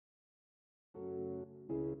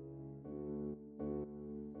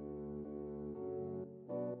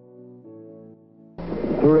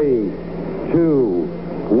3, 2,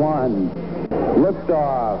 1.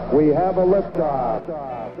 Liftoff. We have a liftoff.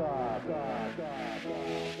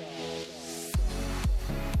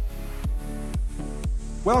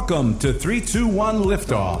 Welcome to 321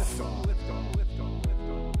 Liftoff.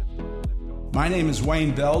 My name is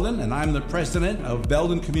Wayne Belden, and I'm the president of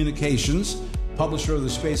Belden Communications, publisher of the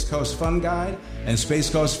Space Coast Fun Guide and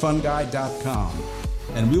SpaceCoastFunGuide.com.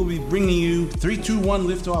 And we'll be bringing you 321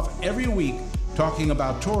 Liftoff every week, talking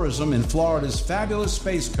about tourism in Florida's fabulous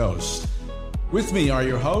Space Coast. With me are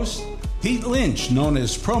your hosts, Pete Lynch, known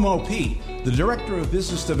as Promo Pete, the Director of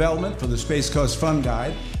Business Development for the Space Coast Fun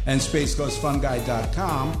Guide and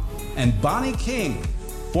SpaceCoastFunGuide.com, and Bonnie King,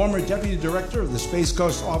 former Deputy Director of the Space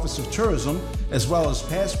Coast Office of Tourism, as well as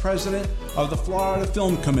past President of the Florida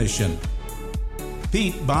Film Commission.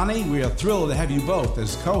 Pete, Bonnie, we are thrilled to have you both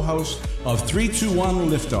as co-hosts of 321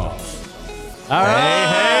 Liftoff. All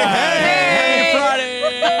right. Hey,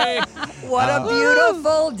 Friday! What a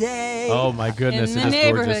beautiful day. Oh, my goodness. In the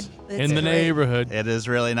neighborhood. In the neighborhood. It is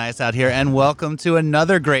really nice out here, and welcome to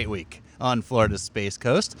another great week on Florida's Space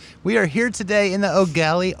Coast. We are here today in the Eau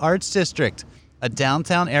Gallie Arts District, a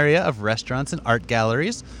downtown area of restaurants and art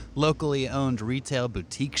galleries, locally owned retail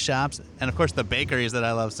boutique shops, and of course the bakeries that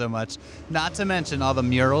I love so much, not to mention all the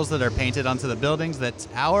murals that are painted onto the buildings that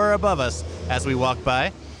tower above us as we walk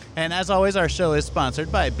by. And as always, our show is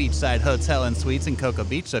sponsored by Beachside Hotel and Suites in Cocoa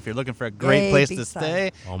Beach. So if you're looking for a great place to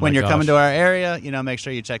stay when you're coming to our area, make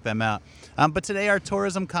sure you check them out. But today our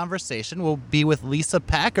tourism conversation will be with Lisa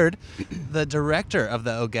Packard, the director of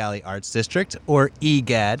the Eau Gallie Arts District, or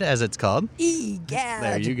EGAD as it's called. EGAD.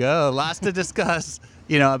 There you go. Lots to discuss,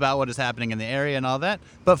 about what is happening in the area and all that.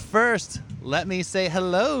 But first, let me say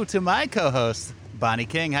hello to my co-host, Bonnie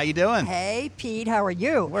King. How you doing? Hey, Pete. How are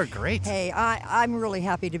you? We're great. Hey, I'm really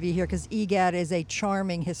happy to be here because EGAD is a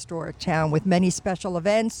charming historic town with many special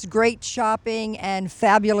events, great shopping, and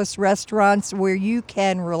fabulous restaurants where you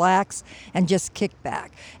can relax and just kick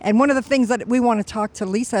back. And one of the things that we want to talk to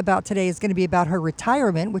Lisa about today is going to be about her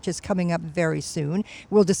retirement, which is coming up very soon.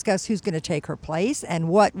 We'll discuss who's going to take her place and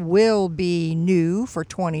what will be new for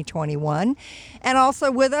 2021. And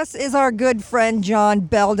also with us is our good friend John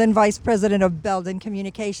Belden, Vice President of Belden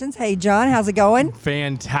Communications. Hey, John, how's it going?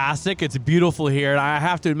 Fantastic. It's beautiful here. And I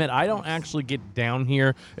have to admit, I don't actually get down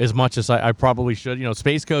here as much as I probably should.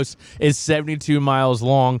 Space Coast is 72 miles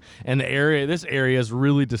long, and this area is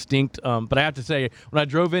really distinct. But I have to say, when I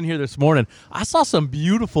drove in here this morning, I saw some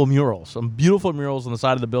beautiful murals on the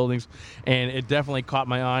side of the buildings, and it definitely caught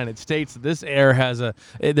my eye. And it states that this area has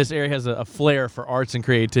a flair for arts and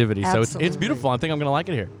creativity. Absolutely. So it's beautiful. I think I'm going to like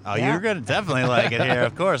it here. Oh, yeah. You're going to definitely like it here,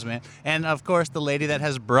 of course, man. And of course, the lady that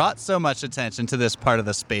has brought so much attention to this part of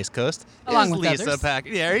the Space Coast Along is with Lisa others.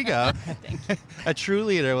 Packard. There you go. A true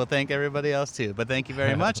leader. Will thank everybody else too. But thank you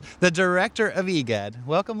very much. The director of EGAD.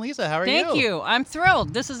 Welcome, Lisa. How are you? Thank you. I'm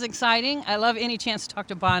thrilled. This is exciting. I love any chance to talk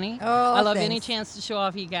to Bonnie. Oh, I love thanks. any chance to show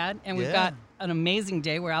off EGAD. And we've Yeah. got an amazing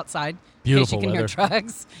day. We're outside. Beautiful in case you can hear weather.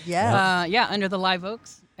 trucks. Yes. Under the live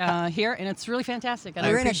oaks here. And it's really fantastic. And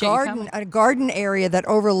We're I in appreciate a garden area that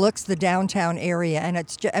overlooks the downtown area, and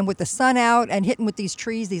and with the sun out and hitting with these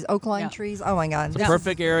trees, these oak line Yeah. trees. Oh my God! It's a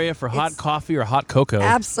perfect area for hot coffee or hot cocoa.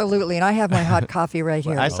 Absolutely, and I have my hot coffee right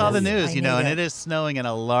here. I saw the Yes, news, I and need it is snowing in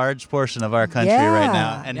a large portion of our country Yeah. right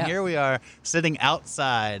now. And Yeah. here we are sitting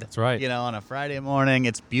outside. That's right. On a Friday morning.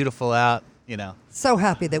 It's beautiful out. So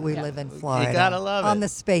happy that we live in Florida. gotta love on it. the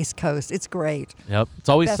Space Coast. It's great. Yep. It's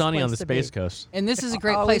always Best sunny on place the to be. Space Coast. And this is a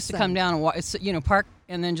great Always place to sunny. come down and walk, park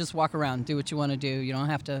and then just walk around. Do what you want to do. You don't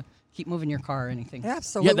have to keep moving your car or anything.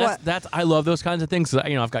 Absolutely. Yeah, that's I love those kinds of things.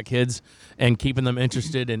 I've got kids, and keeping them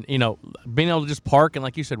interested, and being able to just park and,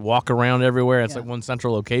 like you said, walk around everywhere. It's Yeah. like one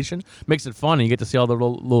central location. Makes it fun. You get to see all the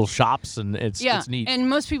little shops, and it's neat.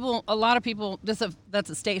 And a lot of people, that's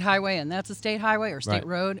a state highway, and that's a state highway or state Right.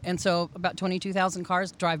 road, and so about 22,000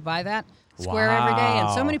 cars drive by that square every day, and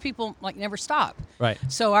so Wow. many people never stop. Right.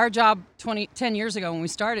 So our job 10 years ago when we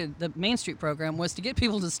started the Main Street program was to get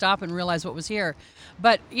people to stop and realize what was here.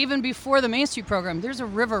 But even before the Main Street program, there's a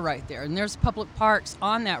river right there, and there's public parks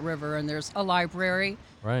on that river, and there's a library.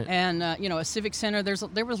 Right. And a civic center.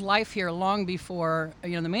 There was life here long before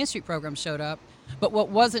the Main Street program showed up. But what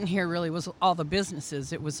wasn't here really was all the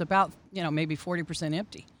businesses. It was about maybe 40%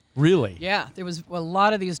 empty. Really? Yeah, there was a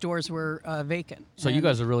lot of these doors were vacant. So you And,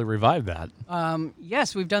 guys have really revived that.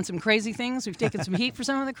 yes, we've done some crazy things. We've taken some heat for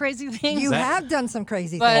some of the crazy things. You have done some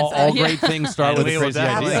crazy But- things. All yeah. great things start And with we a will crazy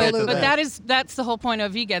definitely idea. get to Absolutely. that. That's the whole point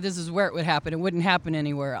of EGAD. This is where it would happen. It wouldn't happen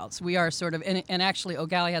anywhere else. We are sort of, and actually,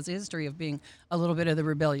 O'Galley has a history of being a little bit of the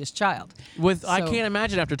rebellious child. I So- can't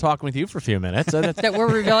imagine after talking with you for a few minutes. That we're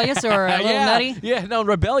rebellious or a little yeah, nutty. Yeah, no,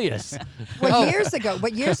 rebellious. Well, years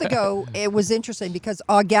ago, it was interesting because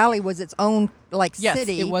Galley was its own Yes,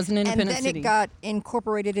 city. it was an independent and then city. it got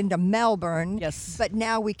incorporated into Melbourne. Yes. But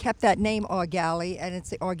now we kept that name Galley, and it's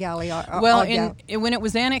the Galley. Well, when it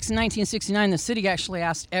was annexed in 1969, the city actually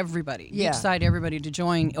asked everybody, Yeah. each side, everybody to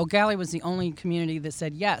join. O'Galley was the only community that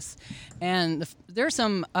said yes. And there's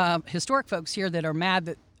some historic folks here that are mad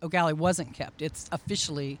that O'Galley wasn't kept. It's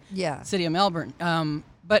officially Yeah. City of Melbourne.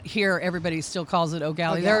 But here, everybody still calls it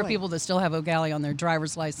O'Galley. There are O'Galley. people that still have O'Galley on their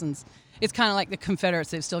driver's license. It's kind of like the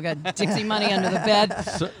Confederates. They've still got Dixie money under the bed.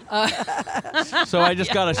 So I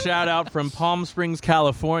just got a shout out from Palm Springs,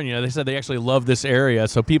 California. They said they actually love this area.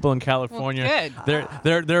 So people in California, good.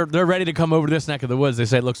 they're ready to come over to this neck of the woods. They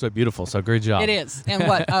say it looks so beautiful. So great job. It is. And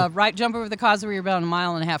what? Right jump over the causeway, you're about a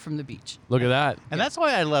mile and a half from the beach. Look at that. And that's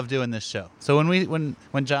why I love doing this show. So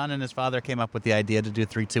when John and his father came up with the idea to do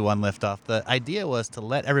 3, 2, 1 liftoff, the idea was to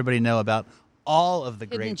let everybody know about all of the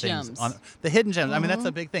Hidden great things gems. on the hidden gems. I mean, that's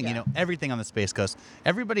a big thing. Yeah. You know, everything on the Space Coast.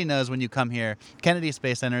 Everybody knows when you come here, Kennedy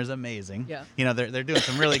Space Center is amazing. Yeah. You know, they're doing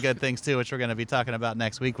some really good things too, which we're going to be talking about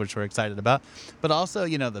next week, which we're excited about. But also,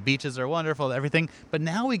 you know, the beaches are wonderful, everything. But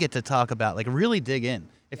now we get to talk about, like, really dig in.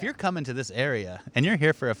 If you're coming to this area and you're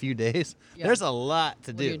here for a few days, Yeah. there's a lot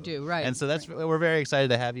to What do. do you do? Right, And so we're very excited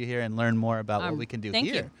to have you here and learn more about what Um, we can do thank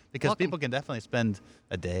here. you. Because Welcome. people can definitely spend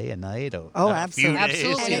a day, a night, or Oh, a few absolutely. days,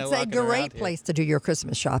 Absolutely. and you know, it's a walking around great here. place to do your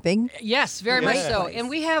Christmas shopping. Yes, very much Yeah. so. And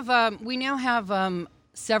we now have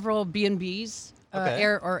several B&Bs Okay.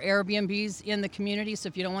 or Airbnbs in the community. So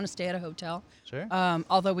if you don't want to stay at a hotel, Sure.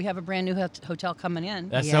 although we have a brand new hotel coming in.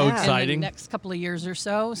 That's Yeah. so In the in the exciting. next couple of years or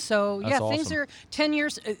so. So That's things awesome. are 10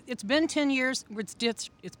 years. It's been 10 years.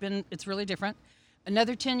 It's really different.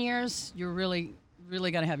 Another 10 years, you're really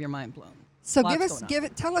going to have your mind blown. So Lots going on.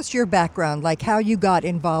 tell us your background, like how you got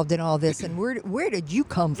involved in all this, and where did you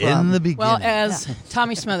come from? In the beginning. Well, as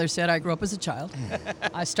Tommy Smothers said, I grew up as a child.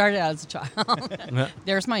 I started out as a child.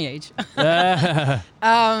 There's my age. No,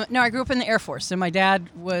 I grew up in the Air Force, and my dad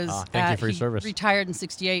was. Thank you for your he service. Retired in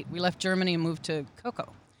 '68. We left Germany and moved to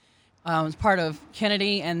Cocoa. It was part of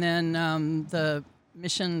Kennedy, and then the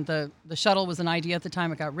mission, the shuttle was an idea at the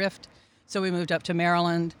time. It got riffed, so we moved up to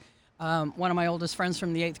Maryland. One of my oldest friends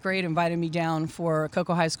from the 8th grade invited me down for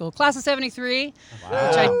Cocoa High School, class of '73, which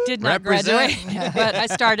I did not Represent. graduate, but I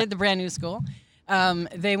started the brand new school.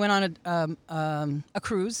 They went on a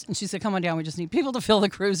cruise, and she said, "Come on down. We just need people to fill the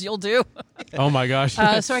cruise. You'll do." Oh my gosh.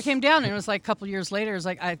 So I came down, and it was like a couple years later. It was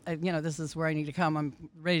like, I this is where I need to come. I'm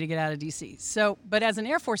ready to get out of D.C. So, but as an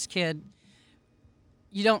Air Force kid,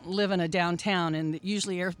 you don't live in a downtown, and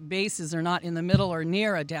usually air bases are not in the middle or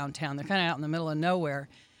near a downtown. They're kind of out in the middle of nowhere.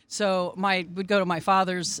 So would go to my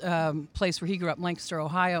father's place where he grew up, Lancaster,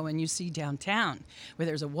 Ohio, and you see downtown where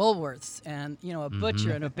there's a Woolworths and a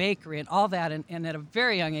butcher and a bakery and all that. And at a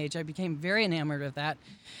very young age, I became very enamored of that.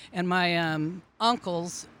 And my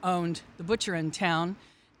uncles owned the butcher in town,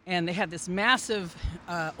 and they had this massive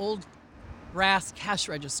old brass cash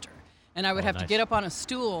register. And I would have to nice. get up on a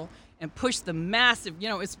stool and push the massive,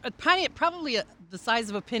 it's a tiny, probably the size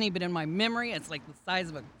of a penny, but in my memory, it's like the size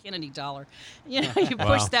of a Kennedy dollar. You push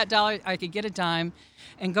Wow. that dollar, I could get a dime,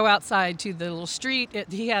 and go outside to the little street.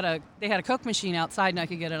 They had a Coke machine outside, and I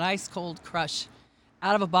could get an ice cold crush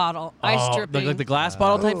out of a bottle, ice dripping. like the glass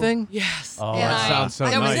bottle type Oh. thing? Yes. Oh, And that sounds so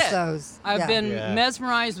that was nice. it. Those, I've yeah. been Yeah.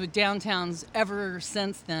 mesmerized with downtowns ever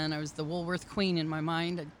since then. I was the Woolworth queen in my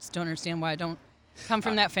mind. I just don't understand why I don't come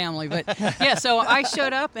from that family. But yeah, so I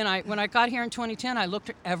showed up, and when I got here in 2010, I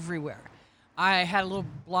looked everywhere. I had a little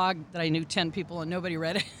blog that I knew 10 people and nobody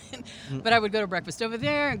read it. But I would go to breakfast over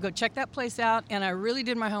there and go check that place out. And I really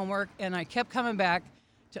did my homework, and I kept coming back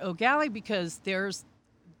to O'Galley because there's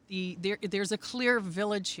a clear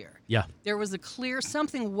village here. Yeah. There was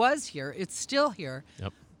something was here. It's still here.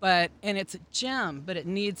 Yep. And it's a gem, but it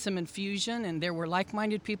needs some infusion. And there were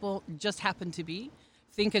like-minded people, just happened to be,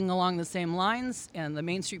 thinking along the same lines. And the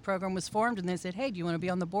Main Street program was formed, and they said, "Hey, do you want to be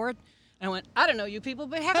on the board?" And I went, "I don't know you people,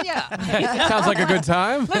 but heck yeah." Sounds like a good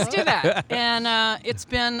time. Let's do that. And it's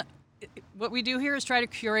been, what we do here is try to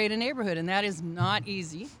curate a neighborhood, and that is not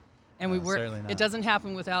easy. And we No, work. certainly not. It doesn't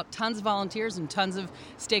happen without tons of volunteers and tons of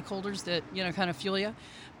stakeholders that kind of fuel you.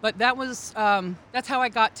 But that was that's how I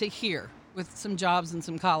got to here, with some jobs and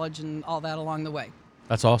some college and all that along the way.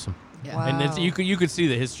 That's awesome. Yeah. Wow. And you could see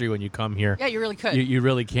the history when you come here. Yeah, you really could. You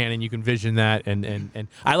really can, and you can vision that. And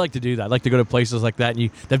I like to do that. I like to go to places like that, and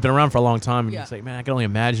they've been around for a long time. And Yeah. you say, man, I can only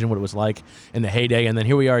imagine what it was like in the heyday. And then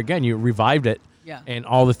here we are again. You revived it. Yeah. And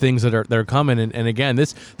all the things that are coming. And again,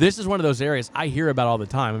 this is one of those areas I hear about all the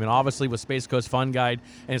time. I mean, obviously with Space Coast Fun Guide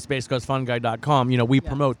and SpaceCoastFunGuide.com, we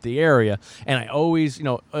promote the area. And I always,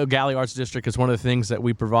 Galley Arts District is one of the things that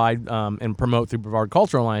we provide and promote through Brevard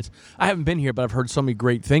Cultural Alliance. I haven't been here, but I've heard so many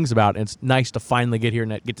great things about it. And it's nice to finally get here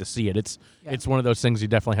and get to see it. It's one of those things you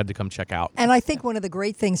definitely had to come check out. And I think one of the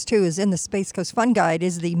great things, too, is in the Space Coast Fun Guide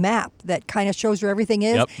is the map that kind of shows where everything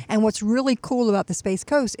is. Yep. And what's really cool about the Space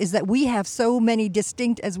Coast is that we have so many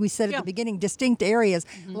distinct, as we said at Yeah. the beginning, distinct areas.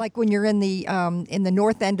 Like when you're in the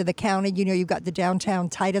north end of the county, you've got the downtown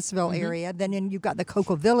Titusville area. Then you've got the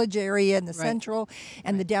Cocoa Village area in the central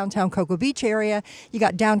and the downtown Cocoa Beach area. You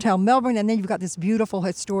got downtown Melbourne, and then you've got this beautiful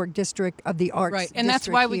historic district of the arts. Right, and that's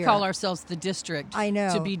district why we here. call ourselves the district. I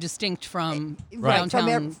know. To be distinct from Right, from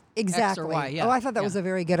downtown exactly. X or Y. Yeah. Oh, I thought that was a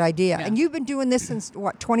very good idea. Yeah. And you've been doing this since,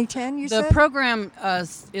 2010, you The said? program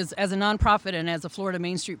is, as a nonprofit and as a Florida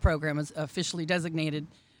Main Street program, is officially designated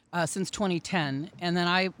since 2010. And then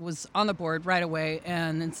I was on the board right away,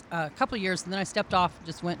 and then a couple of years, and then I stepped off,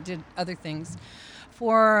 just did other things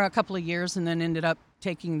for a couple of years, and then ended up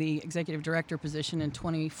taking the executive director position in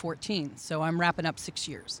 2014. So I'm wrapping up 6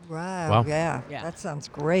 years. Wow, yeah. Yeah. That sounds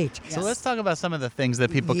great. So let's talk about some of the things that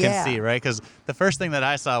people Yeah. can see, right? Because the first thing that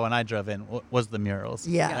I saw when I drove in was the murals.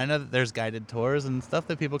 Yeah. And I know that there's guided tours and stuff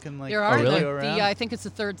that people can There are. really The, go around. I think it's the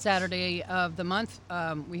third Saturday of the month.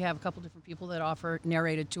 We have a couple different people that offer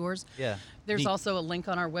narrated tours. Yeah. There's Neat. also a link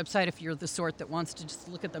on our website if you're the sort that wants to just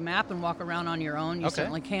look at the map and walk around on your own. You Okay.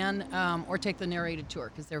 certainly can, or take the narrated tour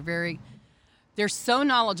because they're so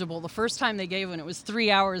knowledgeable. The first time they gave it was 3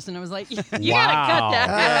 hours, and I was like, you gotta cut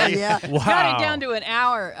that. yeah. Cut Wow. it down to an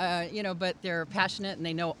hour, but they're passionate and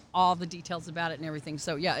they know all the details about it and everything.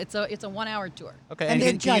 So yeah, it's a 1 hour tour. Okay, And and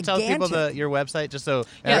they're can you tell people gigantic. your website just so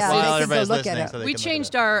Yeah, while so they can go everybody's look at listening, it. so they We can look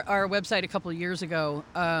changed it up. our website a couple of years ago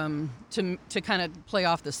to kind of play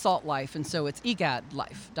off the SALT life, and so it's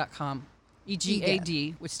egadlife.com,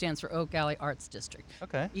 EGAD, which stands for Oak Galley Arts District.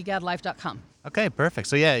 Okay. egadlife.com. Okay, perfect.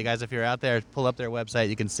 So yeah, you guys, if you're out there, pull up their website.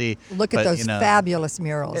 You can see. Look at but, those fabulous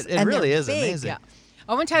murals. It And really they're is big. amazing. Yeah.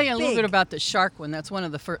 I want to tell you a little Big. bit about the shark one. That's one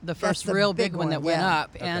of the first the real big big one that one, went yeah.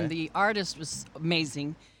 up, and Okay. the artist was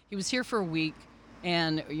amazing. He was here for a week,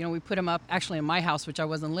 and we put him up actually in my house, which I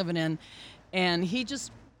wasn't living in, and he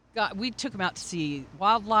just we took him out to see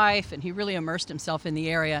wildlife, and he really immersed himself in the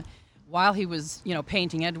area. While he was,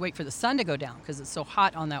 painting, he had to wait for the sun to go down because it's so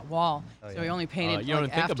hot on that wall. So he only painted You don't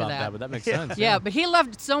like, think after about that. that, but that makes sense. Yeah, but he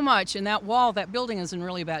loved it so much, and that wall, that building is in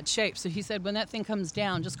really bad shape. So he said, when that thing comes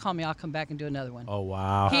down, just call me. I'll come back and do another one. Oh,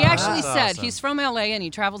 wow. He actually That's said, awesome. he's from LA and he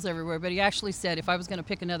travels everywhere, but he actually said, if I was going to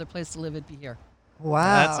pick another place to live, it'd be here.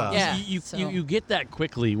 Wow. That's awesome. Yeah. You get that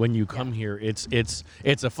quickly when you come here. It's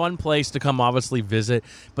a fun place to come, obviously visit,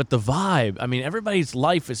 but the vibe. I mean, everybody's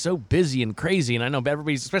life is so busy and crazy, and I know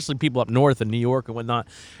everybody's, especially people up north in New York and whatnot.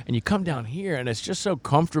 And you come down here, and it's just so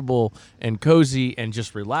comfortable and cozy and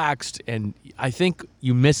just relaxed. And I think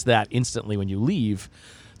you miss that instantly when you leave.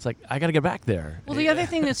 It's like I got to get back there. Well, the other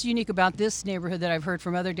thing that's unique about this neighborhood that I've heard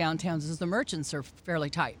from other downtowns is the merchants are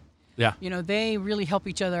fairly tight. Yeah. They really help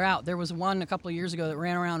each other out. There was one a couple of years ago that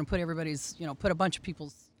ran around and put everybody's, put a bunch of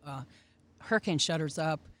people's hurricane shutters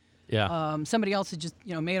up. Yeah. Somebody else had just,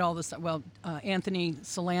 made all this. Well, Anthony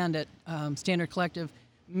Saland at Standard Collective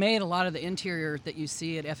made a lot of the interior that you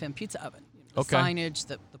see at FM Pizza Oven. The Okay. signage,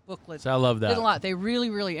 the booklet. So I love that. Did a lot. They really,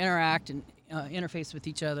 really interact and interface with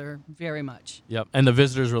each other very much. Yep, and the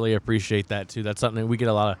visitors really appreciate that too. That's something we get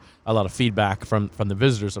a lot of feedback from the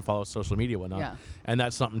visitors that follow social media and whatnot. Yeah. And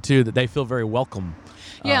that's something too that they feel very welcome.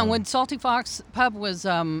 Yeah, and when Salty Fox Pub was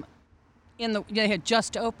they had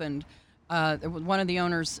just opened, there was one of the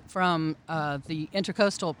owners from the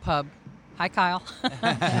Intercoastal Pub. Hi, Kyle.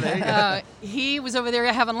 He was over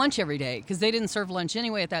there having lunch every day because they didn't serve lunch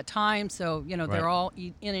anyway at that time. So Right. they're all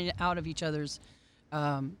in and out of each other's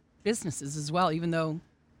businesses as well. Even though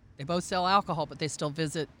they both sell alcohol, but they still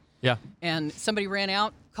visit. Yeah, And somebody ran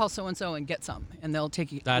out, call so and so and get some, and they'll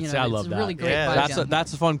take you. that's I I it's love a that. really great Yeah, vibe down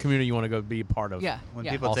That's a fun community you want to go be a part of. here. Yeah. When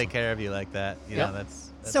yeah. people Awesome. take care of you like that, Yeah.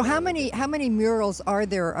 that's So how really many murals are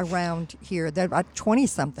there around here? There are about 20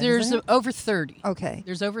 something. There's over 30. Okay.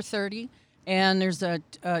 There's over 30, and there's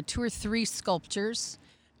 2 or 3 sculptures,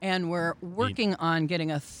 and we're working on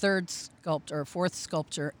getting a third sculpture or fourth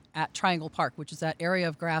sculpture at Triangle Park, which is that area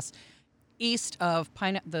of grass east of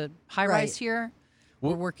the high rise Right. here.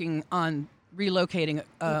 We're working on relocating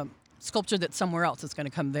sculpture that's somewhere else. It's going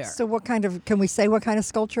to come there. So can we say what kind of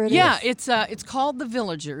sculpture it is? Yeah, it's called The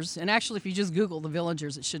Villagers, and actually, if you just Google The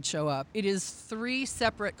Villagers, it should show up. It is 3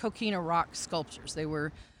 separate coquina rock sculptures. They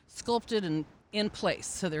were sculpted and in place,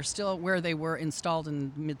 so they're still where they were installed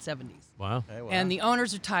in the mid-70s. Wow. Okay, wow. And the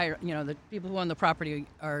owners are tired. The people who own the property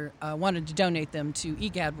are wanted to donate them to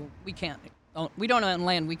EGAD. Well, we can't. We don't own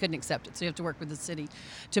land. We couldn't accept it, so you have to work with the city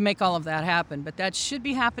to make all of that happen. But that should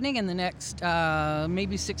be happening in the next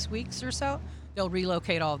maybe 6 weeks or so. They'll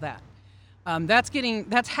relocate all of that.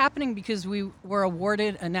 That's happening because we were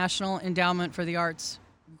awarded a National Endowment for the Arts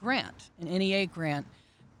grant, an NEA grant.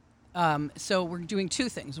 So we're doing 2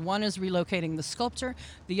 things. One is relocating the sculpture.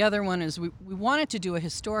 The other one is we wanted to do a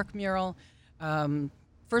historic mural.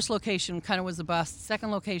 First location kind of was a bust.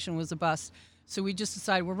 Second location was a bust. So we just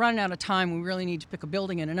decided we're running out of time. We really need to pick a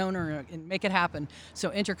building and an owner and make it happen. So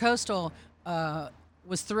Intercoastal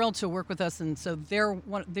was thrilled to work with us, and so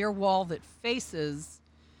their wall that faces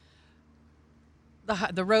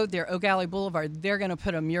the road there, O'Galley Boulevard, they're going to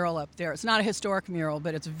put a mural up there. It's not a historic mural,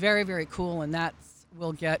 but it's very, very cool, and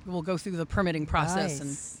we'll go through the permitting process.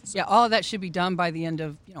 Nice. And all of that should be done by the end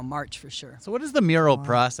of March for sure. So what is the mural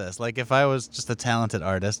process? Like if I was just a talented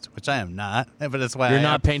artist, which I am not, but that's why You're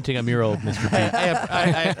not painting a mural, Mr. Pete.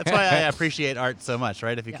 that's why I appreciate art so much,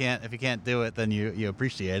 right? If you can't do it, then you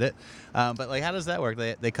appreciate it. But like, how does that work?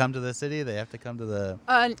 They come to the city. They have to come to the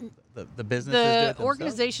businesses. Do it The themselves?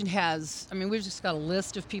 organization has. I mean, we've just got a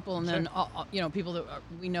list of people, and then people that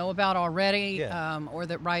we know about already, or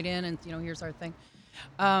that write in, and here's our thing.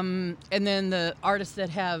 And then the artists that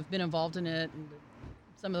have been involved in it, and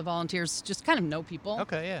some of the volunteers just kind of know people.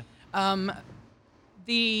 Okay, yeah.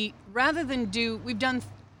 Rather than we've done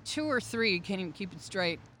 2 or 3, can't even keep it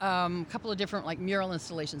straight. A couple of different like mural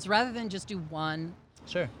installations. Rather than just do one,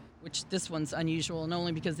 Sure. which this one's unusual, and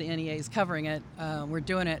only because the NEA is covering it, we're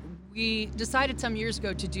doing it. We decided some years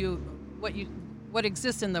ago to do what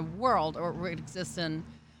exists in the world, or what exists in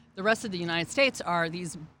the rest of the United States, are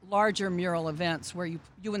these larger mural events where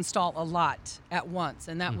you install a lot at once,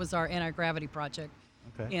 and that was our anti-gravity project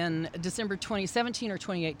in December 2017 or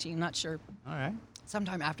 2018, not sure. All right.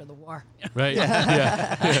 Sometime after the war. Right.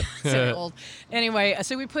 Yeah. So old. Anyway,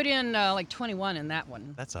 so we put in like 21 in that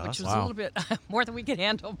one. That's Which awesome. was a little bit more than we could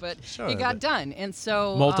handle, but Sure, it got but- done. And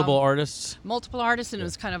so Multiple artists. multiple artists, and it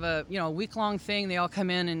was kind of a week-long thing. They all come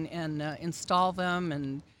in and install them,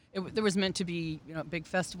 and there was meant to be a big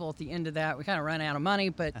festival at the end of that. We kind of ran out of money,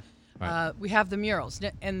 but we have the murals,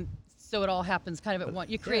 and so it all happens kind of at once.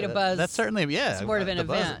 You create a buzz. That's certainly, It's more of an the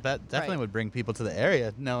buzz, event. that definitely Right. would bring people to the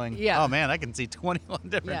area, knowing, Yeah. oh man, I can see 21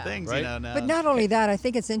 different Yeah. things, Right. now. But not only that, I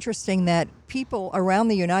think it's interesting that people around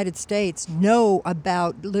the United States know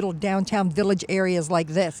about little downtown village areas like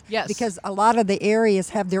this. Yes. Because a lot of the areas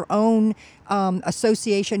have their own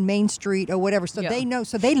association, Main Street or whatever. So Yeah. they know.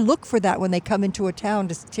 So they look for that when they come into a town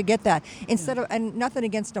to get that. Instead of, and nothing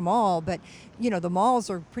against the mall, but the malls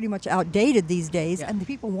are pretty much outdated these days, Yeah. and the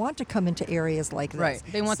people want to come into areas like this. Right.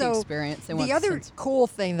 They want the So experience. They want the the other sense. cool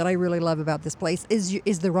thing that I really love about this place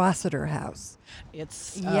is the Rossiter House.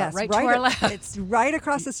 It's Yes, right to our left. It's right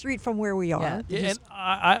across the street from where we are. Yeah. Yeah, and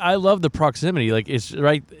I love the proximity. Like it's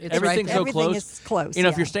right. It's Everything's right so there. Everything close. is close, If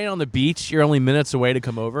yeah. you're staying on the beach, you're only minutes away to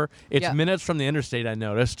come over. It's Yeah. minutes from the interstate. I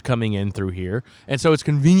noticed coming in through here, and so it's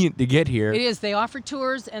convenient to get here. It is. They offer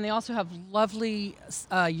tours, and they also have lovely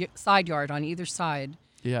side yard on either side.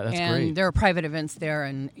 Yeah, that's and great. there are private events there,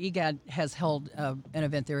 and EGAD has held an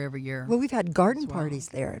event there every year. Well, we've had garden parties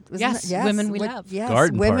there. Wasn't Yes, it? Women We Love. Yes,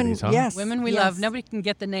 Garden women, parties, huh? Yes, Women We yes. Love. Nobody can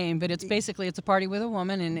get the name, but it's basically it's a party with a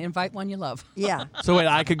woman, and invite one you love. Yeah, So wait,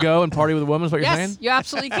 I could go and party with a woman. Is what you're Yes, saying? you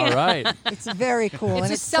absolutely can. All right. it's very cool. It's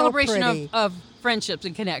and a it's celebration so pretty. of friendships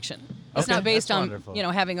and connection. It's Okay, not based that's on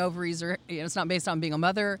wonderful. having ovaries, or it's not based on being a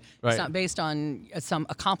mother. Right. It's not based on some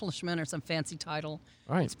accomplishment or some fancy title.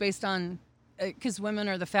 Right. It's based on because women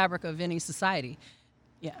are the fabric of any society.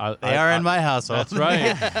 Yeah. They are in my household. That's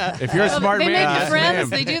right. If you're a smart they man, make yes, you friends. ma'am.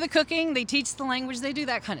 They do the cooking. They teach the language. They do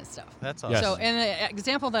that kind of stuff. That's awesome. Yes. So, and the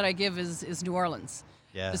example that I give is New Orleans.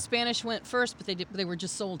 Yeah. The Spanish went first, but they were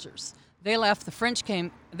just soldiers. They left. The French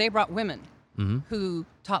came. They brought women who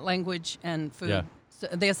taught language and food. Yeah. So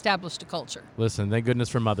they established a culture. Listen, thank goodness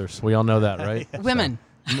for mothers. We all know that, right? Women,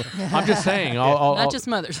 I'm just saying. All, not just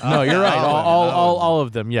mothers. No, you're right. All All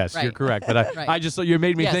of them. Yes, you're Right. correct. But I Right. just you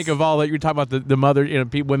made me Yes. think of all that you're talking about the mother,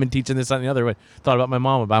 women teaching this and the other. I thought about my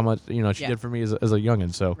mom, about how much she Yeah. did for me as a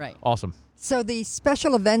youngin. So Right. awesome. So the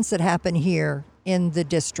special events that happen here in the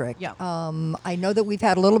district. Yeah. I know that we've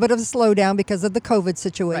had a little bit of a slowdown because of the COVID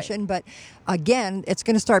situation, but again, it's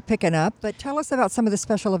going to start picking up. But tell us about some of the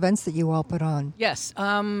special events that you all put on. Yes.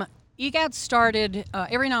 EGAD started,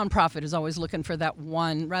 every nonprofit is always looking for that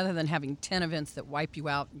one, rather than having 10 events that wipe you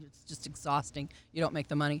out. It's just exhausting. You don't make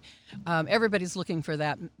the money. Everybody's looking for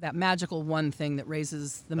that magical one thing that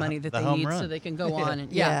raises the money that the they home need run. so they can go on.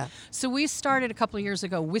 And, Yeah. So we started a couple of years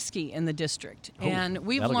ago whiskey in the district. And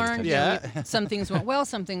we've that'll get us learned touched. that some things went well,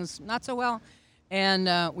 some things not so well.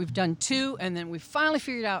 And we've done 2, and then we finally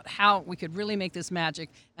figured out how we could really make this magic.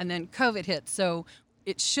 And then COVID hit. So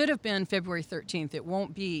it should have been February 13th. It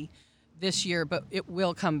won't be this year, but it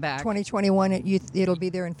will come back. 2021, it'll be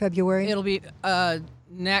there in February? It'll be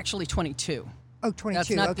actually 22. Oh, 22, That's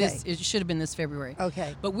not okay. this. It should have been this February.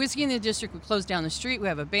 Okay. But Whiskey in the District, we closed down the street. We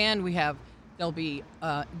have a band. There'll be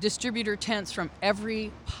distributor tents from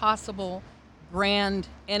every possible brand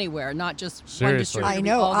anywhere, not just one Seriously. distributor. I It'll be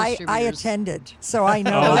know. all I distributors. attended, so I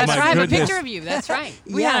know. Oh, That's my right. I have a goodness. picture of you. That's right.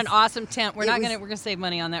 We Yes. had an awesome tent. We're It not was- gonna save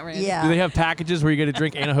money on that, right? Yeah. Do they have packages where you get a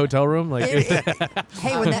drink and a hotel room? Like,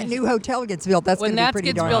 Hey, when that new hotel gets built, that's going When to be that pretty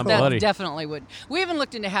gets darn built, cool. that Bloody. definitely would. We even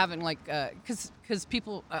looked into having because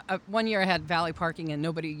people. One year I had Valley parking and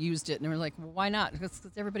nobody used it, and we were like, well, why not? Because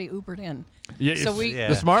everybody Ubered in. Yeah, So it's- we Yeah.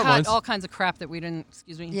 the smart cut ones. all kinds of crap that we didn't.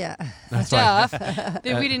 Excuse me. Yeah. Stuff that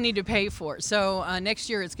we didn't need to pay for. So next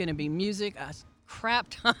year it's going to be music, a crap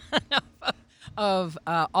ton of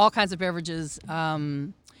all kinds of beverages.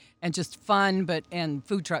 And just fun, and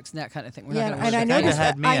food trucks and that kind of thing. We're Yeah, not going and I kinda noticed.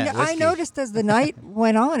 had me at I whiskey. noticed as the night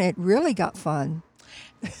went on, it really got fun.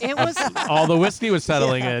 It was. all the whiskey was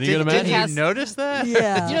settling in. You can Did imagine? you notice that?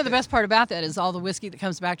 Yeah. You know, the best part about that is all the whiskey that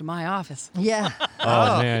comes back to my office. Yeah.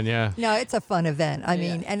 Oh, man, yeah. No, it's a fun event. I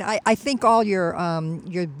mean, and I think all your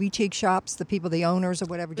boutique shops, the people, the owners or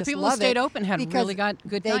whatever, just people who love stayed it open had because really got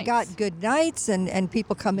good They nights. got good nights, and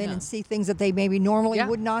people come in Yeah. and see things that they maybe normally Yeah.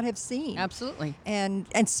 would not have seen. Absolutely. And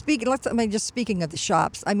just speaking of the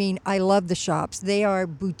shops, I mean, I love the shops. They are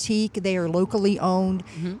boutique. They are locally owned.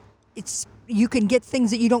 Mm-hmm. You can get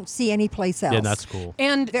things that you don't see anyplace else. Yeah, that's cool.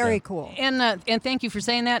 And Very cool. And thank you for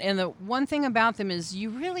saying that. And the one thing about them is you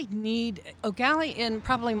really need O'Galley and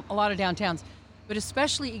probably a lot of downtowns, but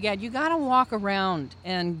especially EGAD, you got to walk around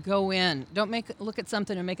and go in. Don't look at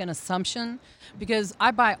something and make an assumption, because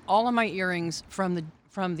I buy all of my earrings from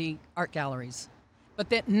the art galleries, but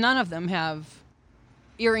that none of them have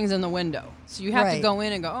earrings in the window. So you have to Right. go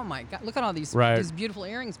in and go, oh my God, look at all these Right. these beautiful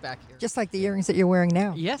earrings back here. Just like the earrings that you're wearing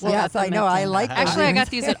now. Yes, Yes, I know. I like those Actually, I earrings. got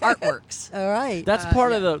these at Artworks. All right. That's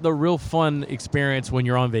part of the real fun experience when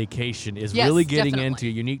you're on vacation is Yes, really getting definitely. into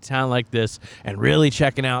a unique town like this and really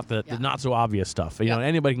checking out the not so obvious stuff. You know,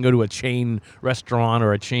 anybody can go to a chain restaurant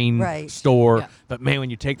or a chain Right. store, Yeah. but man,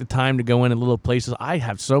 when you take the time to go in little places, I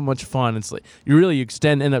have so much fun. It's like you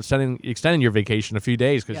end up extending your vacation a few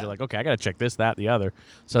days because Yeah. you're like, okay, I got to check this, that, the other.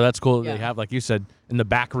 So that's cool. That Yeah. they have, like you said, in the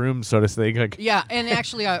back room, so to speak. Like, Yeah, and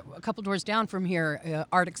actually, a couple doors down from here,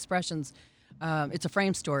 Art Expressions. It's a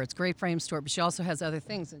frame store. It's a great frame store, but she also has other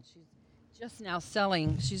things, and she's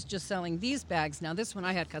just selling these bags now. This one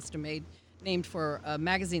I had custom made, named for a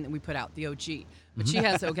magazine that we put out, the OG. But she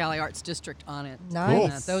has O'Galley Arts District on it.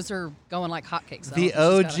 Nice. And, those are going like hotcakes. The I don't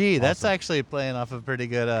know if she's got OG. That's actually playing off a pretty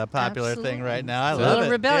good popular thing Absolutely. right now. I It's a love little it.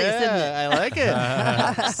 rebellious, yeah, isn't it? I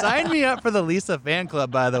like it. Sign me up for the Lisa fan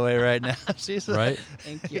club, by the way, right now. She's right?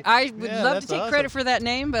 Thank you. I would Yeah, love that's to take awesome. credit for that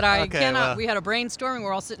name, but I Okay, cannot. well. We had a brainstorming.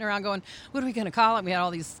 We're all sitting around going, what are we going to call it? We had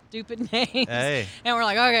all these stupid names. Hey. And we're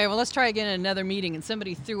like, okay, well, let's try again in another meeting. And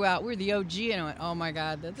somebody threw out, we're the OG. And I went, oh my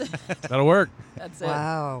God, That'll work. that's it.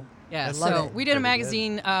 Wow. Yeah, I love so it. we did a Pretty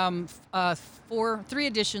good. magazine, 4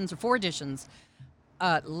 editions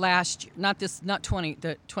last year, not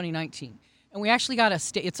 2019. And we actually got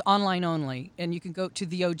it's online only, and you can go to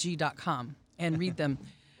theog.com and read them.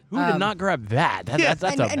 Who did not grab that? That's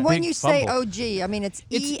And, a and when big you say fumble. OG, I mean, it's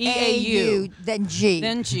EAU. EAU, then G.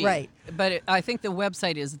 Then G. Right. But I think the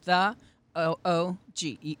website is the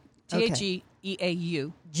OOG.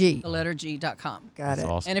 TAGEAU. G. The letter G.com. Got That's it.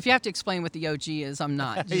 awesome. And if you have to explain what the OG is, I'm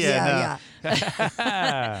not. Just- Yeah.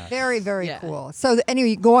 Yeah. Very, very Yeah. cool. So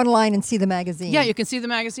anyway, you go online and see the magazine. Yeah, you can see the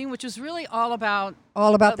magazine, which is really all about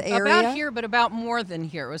the area. about here, but about more than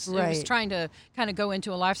here. It was Right. trying to kind of go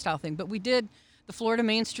into a lifestyle thing. But we did. The Florida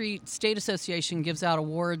Main Street State Association gives out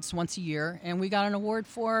awards once a year, and we got an award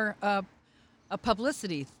for a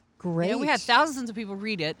publicity. Great. You know, we had thousands of people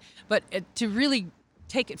read it, but to really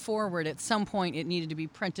take it forward, at some point it needed to be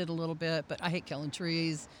printed a little bit. But I hate killing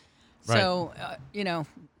trees, so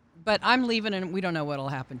But I'm leaving, and we don't know what'll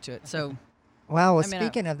happen to it. So. Wow. Well, I mean,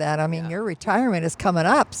 speaking of that, I mean, your retirement is coming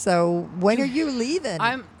up. So when are you leaving?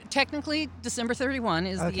 I'm technically December 31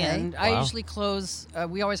 is the Okay. end. I Wow. usually close.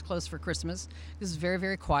 We always close for Christmas. This is very,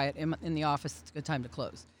 very quiet in the office. It's a good time to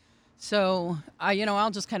close. So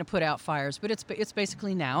I'll just kind of put out fires. But it's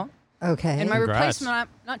basically now. Okay. And my Congrats. replacement, I'm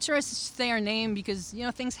not sure I should say her name because,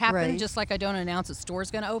 things happen Right. just like I don't announce a store's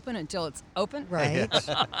going to open until it's open. Right.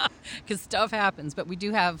 Because stuff happens. But we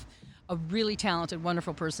do have a really talented,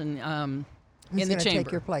 wonderful person Who's in the gonna chamber.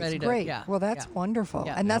 take your place? ready to- Great. yeah, Well, that's yeah. wonderful.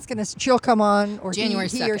 Yeah. And that's she'll come on, or January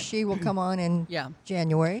he or 2nd. she will come on in Yeah.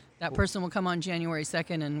 January. That person will come on January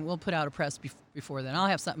 2nd, and we'll put out a press before then. I'll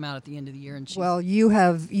have something out at the end of the year. And Well, you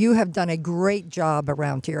have done a great job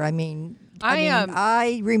around here. I mean, I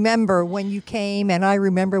I remember when you came, and I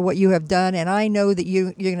remember what you have done, and I know that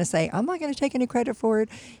you're going to say, I'm not going to take any credit for it.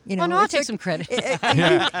 no, I'll take some credit.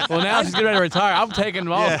 Well, now she's getting ready to retire. I'm taking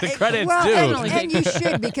all the credits well, too. and you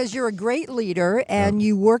should, because you're a great leader and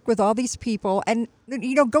you work with all these people. And,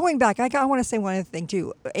 going back, I want to say one other thing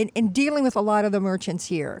too. In dealing with a lot of the merchants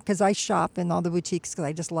here, because I shop in all the boutiques because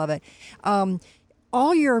I just love it,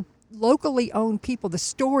 all your locally owned people, the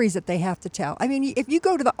stories that they have to tell. I mean, if you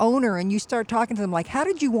go to the owner and you start talking to them like, how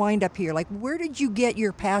did you wind up here? Like, where did you get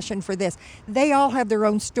your passion for this? They all have their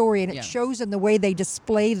own story, and it Yeah. shows in the way they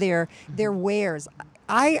display their wares.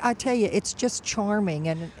 I tell you, it's just charming,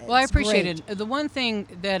 and Well, I it's appreciate great. it. The one thing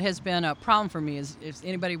that has been a problem for me is if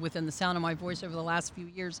anybody within the sound of my voice over the last few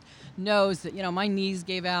years knows that my knees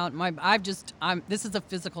gave out. This is a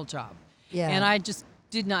physical job, Yeah. and I just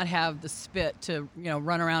did not have the spit to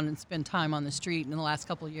run around and spend time on the street in the last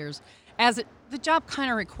couple of years, the job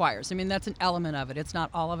kind of requires. I mean, that's an element of it. It's not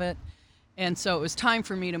all of it. And so it was time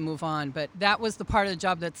for me to move on. But that was the part of the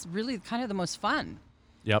job that's really kind of the most fun,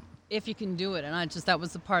 Yep. if you can do it. And that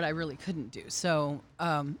was the part I really couldn't do. So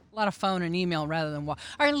a lot of phone and email rather than walk.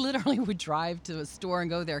 I literally would drive to a store and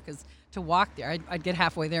go there because to walk there, I'd get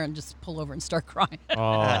halfway there and just pull over and start crying.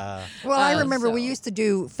 Well, I remember we so- used to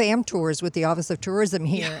do fam tours with the Office of Tourism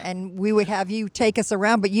here, and we would have you take us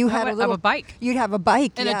around, but you had would a have little a bike. You'd have a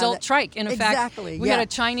bike, An yeah, adult that- trike. And in exactly, fact, we yeah. had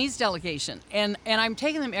a Chinese delegation, and I'm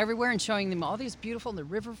taking them everywhere and showing them all these beautiful, the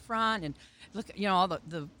riverfront, and look, all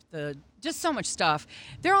the just so much stuff.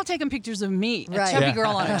 They're all taking pictures of me, a Right. chubby Yeah.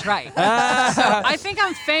 girl on a trike. So I think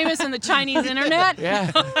I'm famous in the Chinese internet.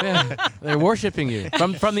 Yeah. They're worshiping you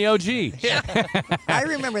from the OG. I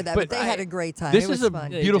remember that, but they had a great time. This it was is a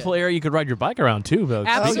fun. beautiful area you could ride your bike around too. Though.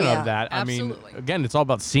 Speaking Absolutely. of that, I mean, Absolutely. again, it's all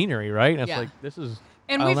about scenery, right? And it's Yeah. like this is.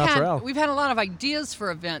 And Al Natural. we've had a lot of ideas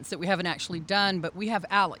for events that we haven't actually done, but we have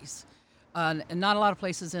alleys. And not a lot of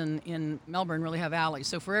places in Melbourne really have alleys.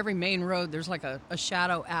 So for every main road, there's like a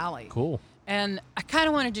shadow alley. Cool. And I kind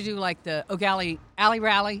of wanted to do like the O'Galley Alley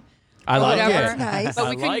Rally. I or like whatever, it. That's nice. But I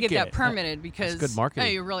we couldn't like get that it. permitted because good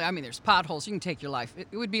marketing. You really, there's potholes. You can take your life. It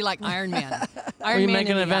would be like Iron Man. Well, Iron you Man make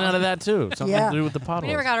an in the event out alley. of that too. Something Yeah. to do with the potholes. We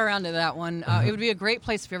never got around to that one. It would be a great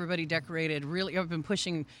place if everybody decorated. Really, I've been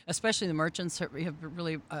pushing, especially the merchants. We have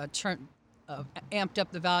really amped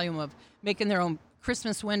up the volume of making their own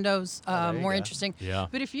Christmas windows more interesting. Yeah.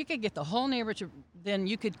 But if you could get the whole neighborhood, then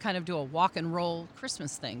you could kind of do a walk and roll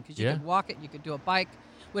Christmas thing because you Yeah. could walk it, you could do a bike,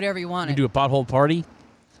 whatever you wanted. You do a pothole party.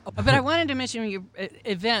 But I wanted to mention your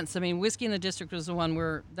events. I mean, Whiskey in the District was the one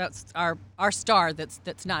where that's our star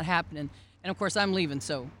that's not happening. And of course, I'm leaving,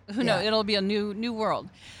 so who knows? Yeah. It'll be a new world.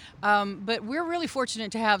 But we're really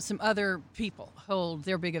fortunate to have some other people hold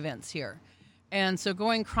their big events here. And so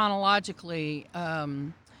going chronologically,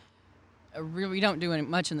 we don't do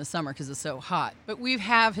much in the summer because it's so hot. But we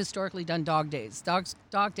have historically done Dog Days.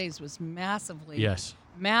 Dog Days was massively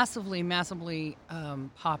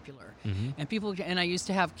popular. And people, and I used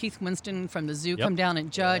to have Keith Winston from the zoo come down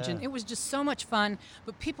and judge, and it was just so much fun.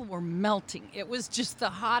 But people were melting. It was just the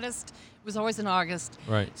hottest. It was always in August.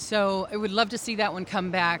 Right. So I would love to see that one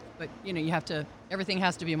come back, but you have to. Everything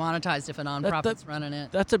has to be monetized if a nonprofit's running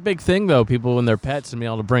it. That's a big thing, though. People and their pets and being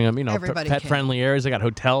able to bring them, Everybody pet-friendly areas. They got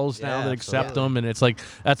hotels now Yeah, that accept absolutely. them, and it's like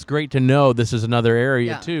that's great to know. This is another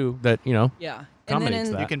area Yeah. too that Yeah. And then accommodates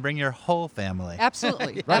in that. You can bring your whole family.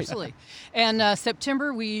 Absolutely, absolutely. And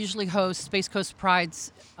September, we usually host Space Coast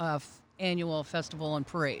Pride's annual festival and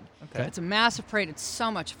parade. Okay. It's a massive parade. It's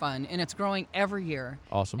so much fun, and it's growing every year.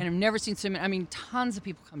 Awesome. And I've never seen so many. I mean, tons of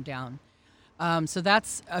people come down. So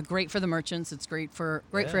that's great for the merchants. It's great for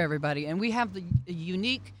everybody. And we have the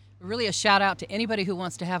unique, really a shout out to anybody who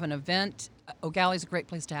wants to have an event. O'Galley's a great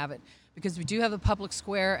place to have it because we do have the public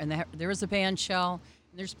square, and there is a band shell.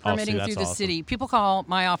 There's permitting that's through the awesome. city. People call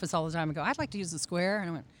my office all the time and go, "I'd like to use the square," and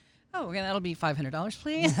I went, "Oh, okay, that'll be $500,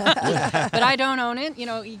 please." But I don't own it.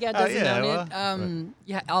 EGAD doesn't own it.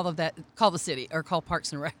 Yeah, all of that. Call the city or call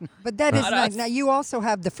Parks and Rec. But that is Not nice. us. Now you also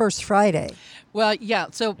have the first Friday. Well, yeah.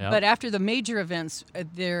 So, Yeah. but after the major events,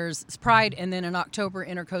 there's Pride, and then in October,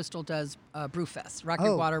 Intercoastal does Brewfest, Rocket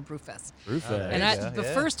Oh. Water Brewfest. Brewfest. And the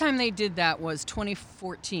first time they did that was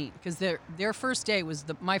 2014 because their first day was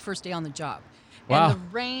my first day on the job. Wow. And the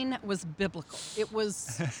rain was biblical. It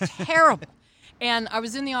was terrible. And I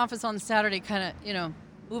was in the office on Saturday kind of,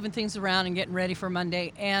 moving things around and getting ready for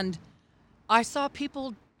Monday. And I saw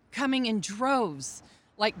people coming in droves,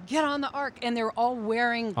 like, get on the ark. And they were all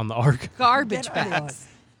wearing On the ark. garbage Get on the bags.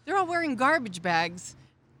 They're all wearing garbage bags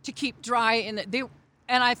to keep dry.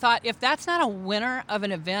 And I thought, if that's not a winner of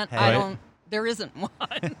an event, Right. there isn't one.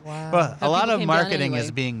 Wow. Well, a lot people of came down marketing anyway.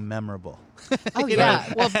 is being memorable. Oh,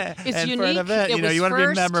 yeah. Well, it's and unique. for an event, It was you want to be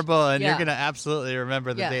first. memorable, and you're Yeah. going to absolutely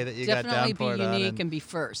remember the day that you got definitely downpoured be on. unique and be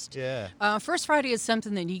first. Yeah. First Friday is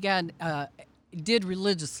something that EGAD did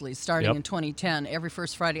religiously starting Yep. in 2010. Every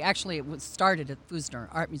first Friday, actually, it was started at Fusner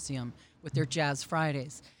Art Museum with their Jazz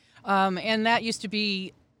Fridays, and that used to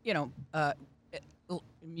be,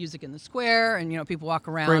 music in the square, and people walk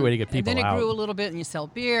around. Great way to get people And then it out. grew a little bit, and you sell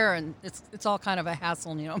beer, and it's all kind of a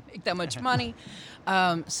hassle, and you don't make that much money.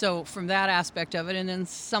 So from that aspect of it, and then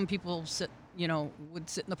some people would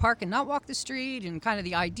sit in the park and not walk the street, and kind of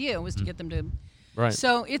the idea was to get them to. Right.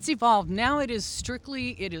 So it's evolved. Now it is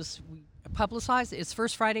we publicized. It's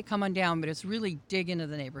First Friday, come on down, but it's really dig into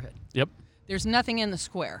the neighborhood. Yep. There's nothing in the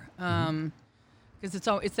square. Because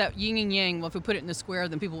it's that yin and yang. Well, if we put it in the square,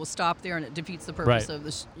 then people will stop there, and it defeats the purpose Right. of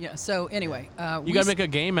the. So anyway, You got to make a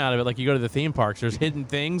game out of it. Like you go to the theme parks. There's hidden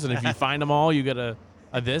things, and if you find them all, you get a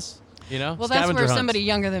this. Well, that's Scavenger where hunts. somebody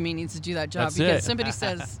younger than me needs to do that job That's because it. somebody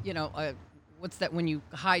says, what's that when you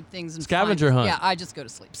hide things and Scavenger find, hunt. Yeah, I just go to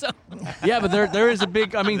sleep. So Yeah, but there is a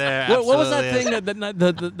big. I mean, There what was that absolutely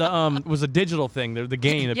thing that was a digital thing? The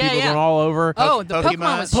game that Yeah, people yeah. were all over. the Pokemon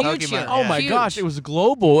Pokemon- was huge Pokemon, here. Oh my Huge. gosh, it was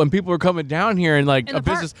global, and people were coming down here and like In a the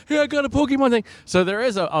park. business. Hey, I got a Pokemon thing. So there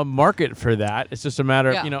is a market for that. It's just a matter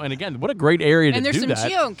of Yeah. and again, what a great area And to there's do some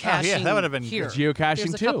that. geocaching. Oh, yeah, that would have been here. good. Geocaching,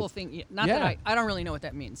 There's a too. couple of things. Not Yeah. that I don't really know what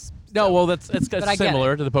that means. No, So- well, that's I get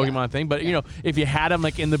similar it. to the Pokemon Yeah. thing, but Yeah. if you had them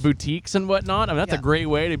like in the boutiques and whatnot, I mean, that's a Yeah. great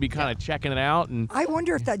way to be kind of checking it out. And I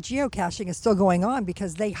wonder if that geocaching is still going on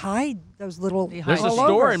because they hide those little. They hide there's a all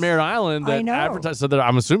store over. in Merritt Island I that know. advertises. So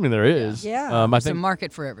I'm assuming there is. Yeah. I It's a think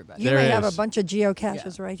market for everybody. You There may have a is. bunch of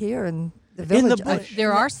geocaches right here in the In village. the bush.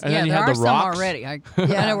 There are, And then you there have are the some rocks. already. I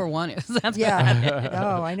Yeah. know where one is. That's Yeah.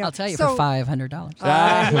 Oh, I know. I'll tell you So, for $500.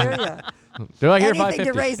 I hear ya. do I hear Anything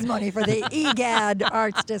to 550? raise money for the EGAD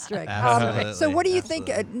Arts District. Absolutely, So what do you think,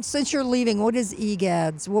 absolutely. since you're leaving, what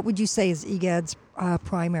would you say is EGAD's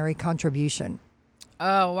primary contribution?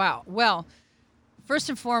 Oh, wow. Well, first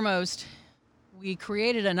and foremost, we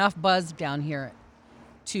created enough buzz down here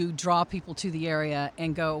to draw people to the area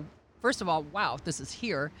and go, first of all, wow, this is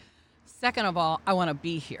here. Second of all, I want to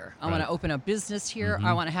be here. I want Right. to open a business here.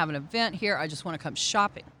 I want to have an event here. I just want to come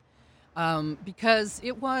shopping. Because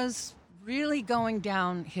it was really going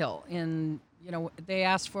downhill. They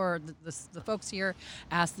asked for, the folks here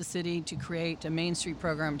asked the city to create a Main Street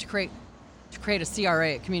program, to create a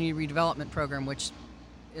CRA, a community redevelopment program, which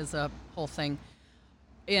is a whole thing.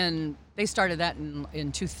 And they started that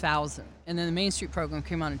in 2000. And then the Main Street program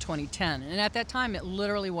came on in 2010. And at that time, it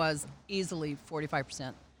literally was easily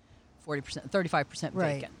 45%, 40%, 35%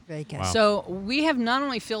 vacant. Vacant. Wow. So we have not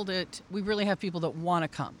only filled it, we really have people that want to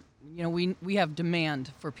come. We have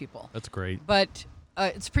demand for people. That's great. But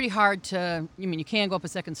it's pretty hard you can go up a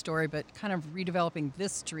second story, but kind of redeveloping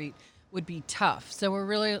this street would be tough. So we're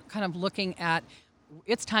really kind of looking at,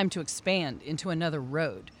 it's time to expand into another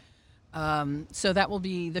road. So that will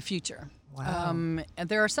be the future. Wow. And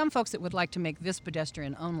there are some folks that would like to make this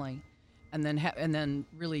pedestrian only, and then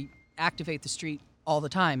really activate the street all the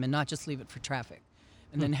time and not just leave it for traffic,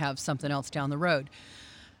 and then have something else down the road.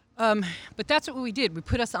 But that's what we did. We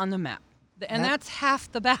put us on the map, and that's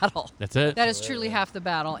half the battle. That's it. That is truly half the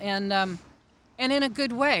battle, and in a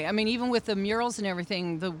good way. I mean, even with the murals and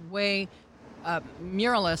everything, the way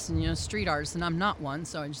muralists and street artists, and I'm not one,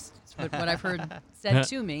 so what I've heard said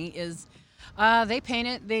to me is they paint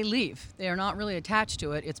it, they leave. They are not really attached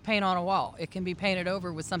to it. It's paint on a wall. It can be painted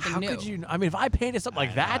over with something How new. could you? I mean, if I painted something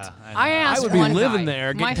like that, I I asked would be one living guy,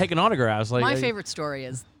 there, my- taking autographs. Like My favorite story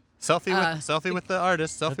is Selfie with the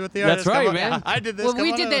artist. Selfie with the That's artist. right, Come on. man. I did this. well, come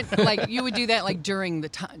we on did over. that like you would do that like during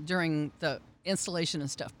the installation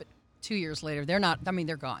and stuff. But 2 years later, they're not. I mean,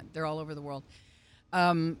 they're gone. They're all over the world.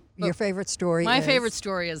 Your favorite story My is? favorite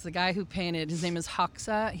story is the guy who painted. His name is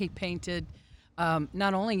Hoxa. He painted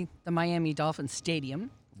not only the Miami Dolphins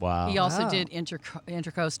Stadium. Wow. He also Wow. did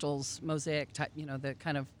Intercoastal's mosaic type. The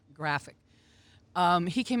kind of graphic.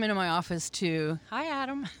 He came into my office to hi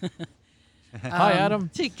Adam. Hi, Adam.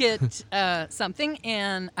 To get something,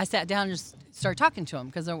 and I sat down and just started talking to him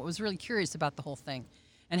because I was really curious about the whole thing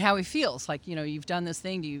and how he feels. Like, you've done this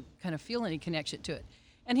thing. Do you kind of feel any connection to it?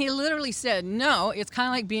 And he literally said, no, it's kind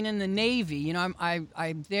of like being in the Navy. You know,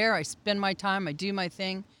 I'm there, I spend my time, I do my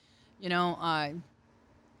thing. You know, I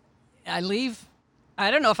leave. I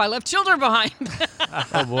don't know if I left children behind.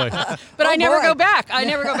 Oh boy. But I never boy. go back. I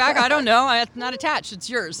never go back. I don't know. I'm not attached. It's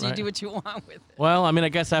yours. So Right. you do what you want with it. Well, I mean, I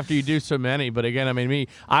guess after you do so many, but again, I mean,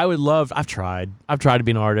 I've tried to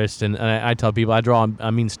be an artist, and I tell people I draw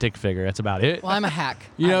a mean stick figure. That's about it. Well, I'm a hack.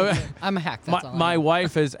 You know, I'm a hack. That's all. my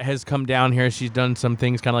wife has come down here. She's done some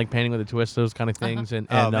things, kind of like painting with a twist, those kind of things, and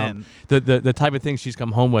man. the type of things she's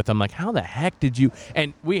come home with. I'm like, how the heck did you?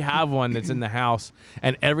 And we have one that's in the house,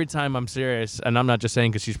 and every time I'm serious, and I'm not just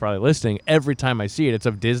saying because she's probably listening. Every time I see it, it's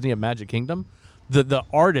of Disney of Magic Kingdom, the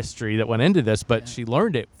artistry that went into this, but she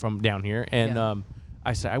learned it from down here, and Yeah.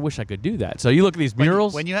 I said, I wish I could do that. So you look at these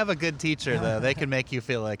murals. When you have a good teacher, though, they can make you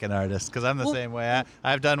feel like an artist. Because I'm the same way.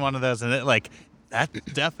 I've done one of those, and that's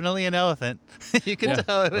definitely an elephant. You can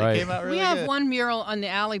tell it Right. came out really We have good. one mural on the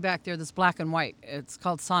alley back there that's black and white. It's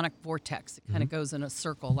called Sonic Vortex. It kind of goes in a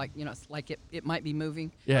circle, like it's like it might be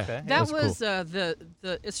moving. yeah, Okay. That that's was cool.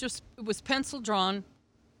 it was pencil drawn,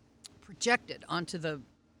 projected onto the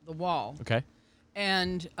wall, Okay.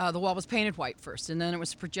 and the wall was painted white first, and then it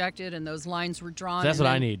was projected, and those lines were drawn. That's and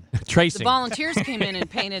what I then need. The Tracing. volunteers came in and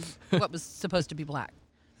painted what was supposed to be black.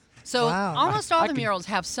 So Wow. almost all I the could- murals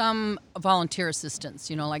have some volunteer assistance,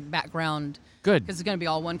 like background. Good. Because it's going to be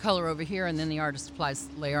all one color over here, and then the artist applies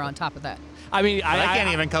layer on top of that. I mean, I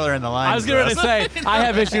can't even color in the lines. I was going to though. say I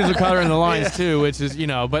have issues with coloring the lines too, which is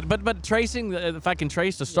but tracing. If I can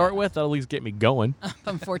trace to start with, that'll at least get me going.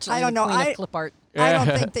 Unfortunately, I don't know. the queen of clip art. I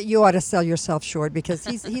don't think that you ought to sell yourself short because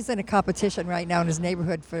he's in a competition right now in his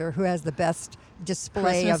neighborhood for who has the best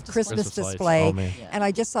display Christmas of display. Christmas Christmas lights. display. Oh, man. And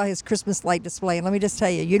I just saw his Christmas light display. And let me just tell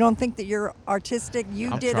you, you don't think that you're artistic.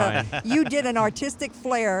 You I'm did trying. you did an artistic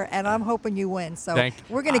flair, and I'm hoping you win. So Thank-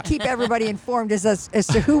 we're going to keep everybody informed as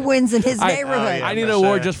to who wins in his neighborhood. yeah. I need for an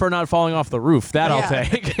award sure. just for not falling off the roof. That I'll Yeah.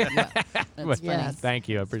 take. That's funny. Yes. Thank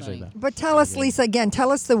you. I appreciate funny. that. But tell us, Lisa, again,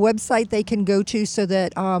 tell us the website they can go to so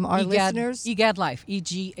that our listeners. EGAD Life,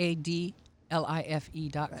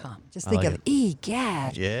 EGADLIFE.com. Just think like of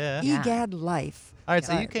EGAD. Yeah. EGAD Life. All right,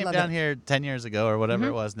 so All you right, came love down it. here 10 years ago or whatever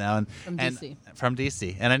it was now, and From and- DC. From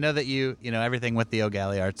DC, and I know that you know everything with the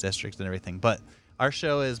O'Galley Arts District and everything, but our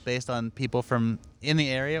show is based on people from in the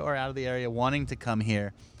area or out of the area wanting to come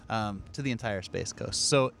here to the entire Space Coast.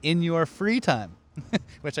 So in your free time,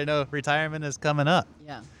 which I know retirement is coming up,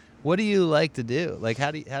 Yeah. what do you like to do? Like,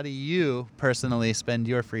 how do you personally spend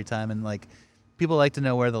your free time? And like, people like to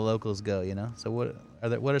know where the locals go, So what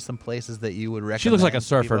are some places that you would recommend? She looks like a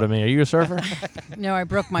surfer to me. Are you a surfer? No, I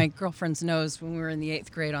broke my girlfriend's nose when we were in the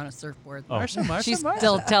 8th grade on a surfboard. Oh. She's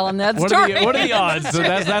still telling that What story. are the odds? So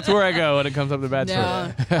that's where I go when it comes up to bad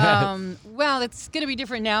story. No. Well, it's going to be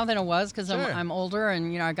different now than it was because Sure. I'm older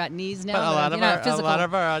and I got knees now. But a lot that, of physical.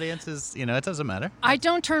 our audience is, it doesn't matter. I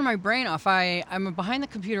don't turn my brain off. I'm behind the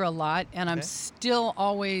computer a lot, and I'm Okay. still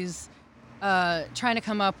always trying to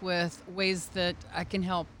come up with ways that I can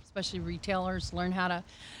help, especially retailers, learn how to,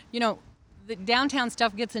 the downtown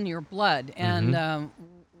stuff gets into your blood, and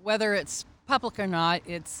whether it's public or not,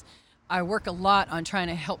 I work a lot on trying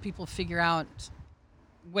to help people figure out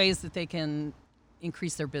ways that they can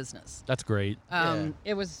increase their business. That's great.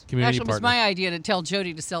 It was Community actually it was partner. my idea to tell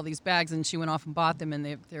Jody to sell these bags, and she went off and bought them,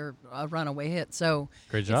 and they're a runaway hit. So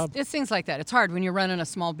Great job. It's things like that. It's hard when you're running a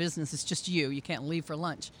small business. It's just you. You can't leave for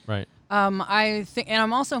lunch. Right. I think, and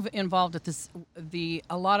I'm also involved at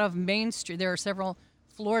a lot of Main Street. There are several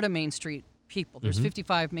Florida Main Street people. There's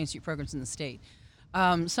 55 Main Street programs in the state.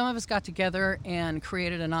 Some of us got together and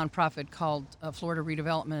created a nonprofit called Florida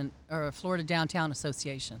Redevelopment or Florida Downtown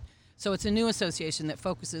Association. So it's a new association that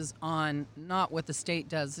focuses on not what the state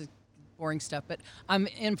does, boring stuff, but I'm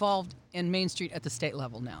involved in Main Street at the state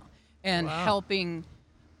level now and helping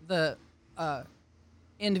the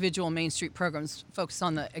individual Main Street programs focus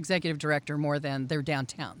on the executive director more than their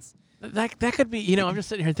downtowns. That could be, I'm just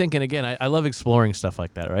sitting here thinking again, I love exploring stuff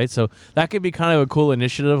like that, right? So that could be kind of a cool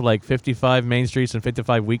initiative, like 55 Main Streets in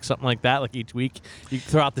 55 weeks, something like that, like each week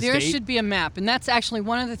throughout the There state. should be a map, and that's actually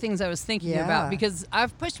one of the things I was thinking Yeah. about because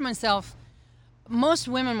I've pushed myself. Most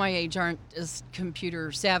women my age aren't as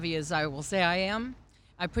computer savvy as I will say I am.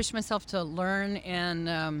 I pushed myself to learn,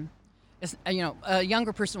 and a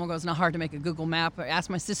younger person will go, "It's not hard to make a Google map." I ask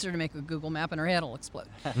my sister to make a Google map, and her head will explode.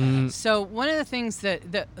 So one of the things that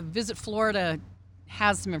Visit Florida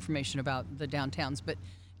has some information about the downtowns, but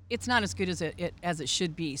it's not as good as it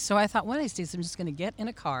should be. So I thought one of these days I'm just going to get in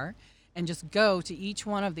a car and just go to each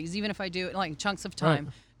one of these, even if I do it like chunks of time.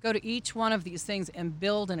 Right. Go to each one of these things and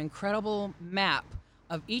build an incredible map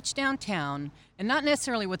of each downtown, and not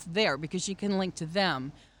necessarily what's there because you can link to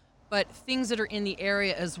them, but things that are in the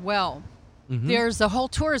area as well. There's a whole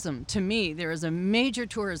tourism. To me, there is a major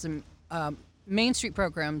tourism. Main Street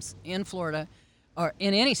programs in Florida or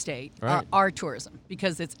in any state are tourism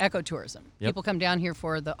because it's ecotourism. People come down here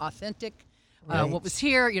for the authentic, what was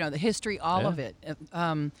here, the history, all of it.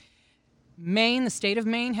 Maine, the state of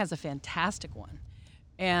Maine, has a fantastic one.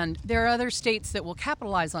 And there are other states that will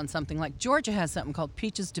capitalize on something. Like Georgia has something called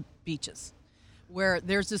Peaches to Beaches, where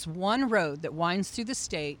there's this one road that winds through the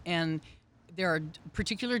state, and there are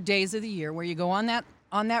particular days of the year where you go on that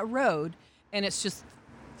road, and it's just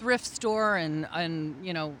thrift store and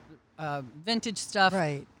vintage stuff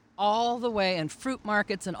all the way, and fruit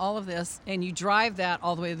markets and all of this, and you drive that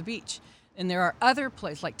all the way to the beach. And there are other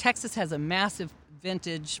places, like Texas has a massive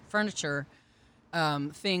vintage furniture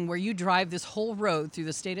thing where you drive this whole road through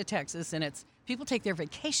the state of Texas, and it's people take their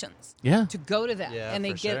vacations to go to that, and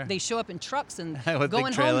they show up in trucks, and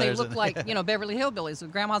going home they look like Beverly Hillbillies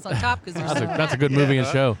with grandmas on top because that's a good movie and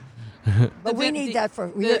show. But we need that for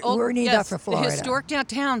that for Florida. The historic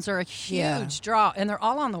downtowns are a huge draw, and they're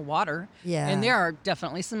all on the water. Yeah, and there are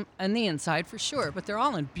definitely some on the inside for sure, but they're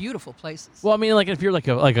all in beautiful places. Well, I mean, like if you're like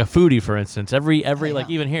a foodie, for instance, every like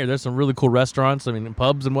even here, there's some really cool restaurants. I mean,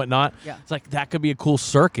 pubs and whatnot. Yeah. It's like that could be a cool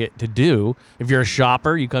circuit to do. If you're a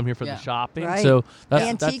shopper, you come here for the shopping. Right. So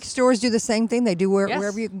antique stores do the same thing. They do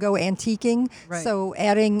wherever you can go antiquing. Right. So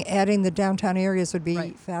adding the downtown areas would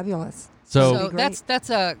be fabulous. So that's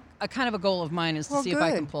a kind of a goal of mine is to see if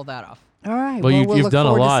I can pull that off. All right. Well, we'll you've look done a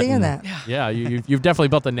forward lot. to seeing that. Yeah, you've definitely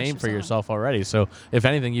built a name for yourself already. So if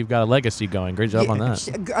anything, you've got a legacy going. Great job on that.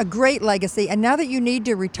 A great legacy. And now that you need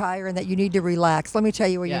to retire and that you need to relax, let me tell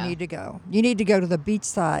you where you need to go. You need to go to the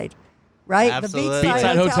beachside. Right? Absolutely. The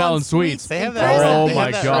Beachside Hotel and Suites. They have that. Oh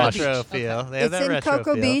my gosh. Retro feel. They have It's that in retro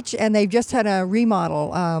Cocoa feel. Beach, and they've just had a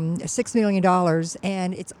remodel, $6 million,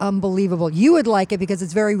 and it's unbelievable. You would like it because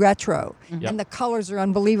it's very retro, and the colors are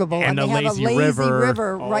unbelievable. And they the have lazy a lazy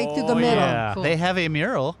river. right through the Oh, middle. yeah. Cool. They have a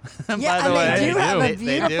mural. Yeah, by the and way. they do have a They do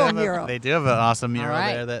beautiful have mural. They do have an awesome mural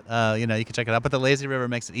right. there that you can check it out. But the lazy river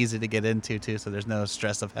makes it easy to get into too, so there's no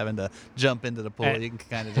stress of having to jump into the pool. You can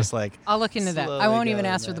kind of just like. I'll look into that. I slowly won't go even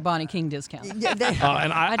in ask for there. the Bonnie King discount. Yeah,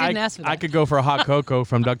 And I didn't ask for that. I could go for a hot cocoa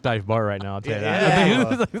from Duck Dive Bar right now. I'll tell you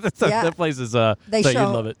Yeah. that. Yeah. That place is They so show,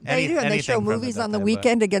 you'd love it. They do, and they Anything show from the movies Duck on the Dive Bar.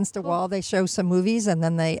 weekend against the wall. They show some movies, and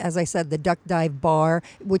then they, as I said, the Duck Dive Bar,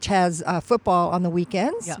 which has football on the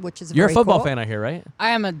weekends, which is You're a very football cool. fan, I hear, right?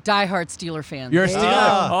 I am a diehard Steeler fan. You're a There you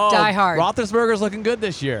Steeler. go. Die hard. Roethlisberger's looking good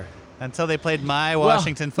this year. Until they played my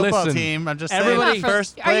Washington football listen, team. I'm just everybody- saying.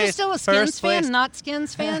 First Are place. you still a Skins first place. fan, not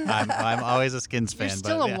Skins fan? I'm always a Skins fan. You're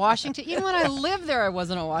still but, a Washington. Even when I lived there, I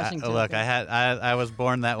wasn't a Washington. Look, fan. I was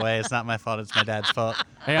born that way. It's not my fault. It's my dad's fault.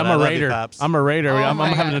 Hey, But I'm I a love you, Raider. Pops. I'm a Raider. Oh I'm my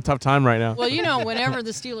having God. a tough time right now. Well, whenever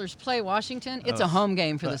the Steelers play Washington, it's a home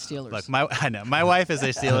game for the Steelers. Look, I know my wife is a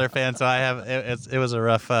Steeler fan, so I have. It was a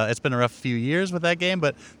rough. It's been a rough few years with that game,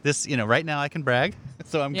 but this, right now I can brag.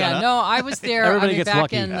 So I'm gonna. no, I was there. Everybody gets back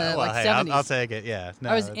lucky. in the Well, hey, 70s. I'll take it. Yeah. No,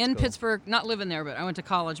 I was that's in cool. Pittsburgh, not living there, but I went to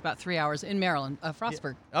college about 3 hours in Maryland,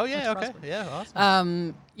 Frostburg. Oh yeah. Went to Okay. Frostburg. Yeah.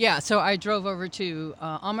 Awesome. So I drove over to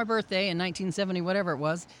on my birthday in 1970, whatever it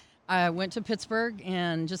was. I went to Pittsburgh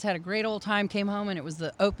and just had a great old time. Came home and it was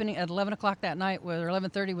the opening at 11 o'clock that night, or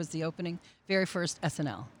 11:30 was the opening, very first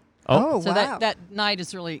SNL. Oh, So wow. that night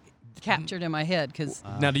is really captured in my head because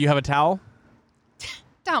Now, do you have a towel?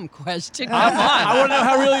 dumb question. Come on. I want to know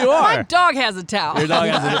how real you My are. dog has a towel. Your dog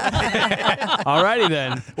has a Alrighty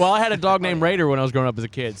then. Well, I had a dog named Raider when I was growing up as a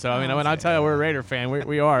kid. So I mean, when I tell you we're a Raider fan,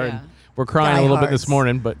 we are, and we're crying a little bit this Diehards.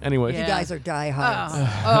 morning. But anyway, You guys are diehards.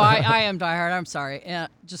 I am diehard. I'm sorry.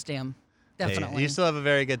 Just am. Definitely. Hey, you still have a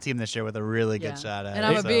very good team this year with a really good shot at it. And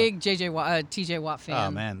I'm a so- big TJ Watt fan. Oh,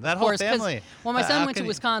 man. That Of whole course, 'cause- family. Well, my How son went can to you-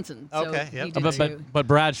 Wisconsin. So Okay, yep. he did but too. but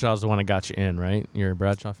Bradshaw's the one that got you in, right? You're a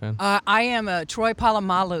Bradshaw fan. I am a Troy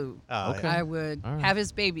Polamalu. Oh, Okay. yeah. I would All right. have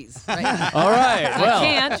his babies. Right now. All right. Well, I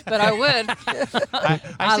can't, but I would.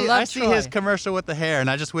 I see his Troy. commercial with the hair, and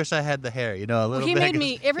I just wish I had the hair. A little Well, bit. he made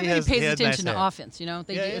me. Everybody has- pays he has attention nice to hair. offense.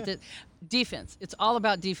 They Yeah, do defense. It's all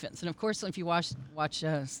about defense. And of course, if you watch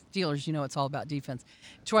Steelers, it's all about defense.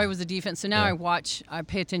 Troy was the defense. So now I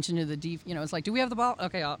pay attention to the it's like, do we have the ball?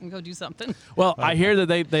 Okay, I'll go do something. well, I hear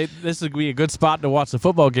that this would be a good spot to watch the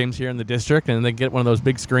football games here in the district, and they get one of those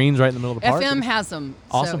big screens right in the middle of the park. FM has them.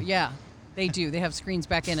 Awesome. So yeah, They do. They have screens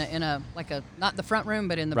back in a like a not the front room,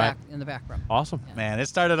 but in the Right. back room. Awesome. Man, it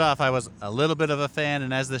started off, I was a little bit of a fan,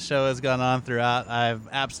 and as the show has gone on throughout, I'm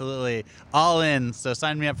absolutely all in. So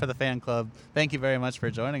sign me up for the fan club. Thank you very much for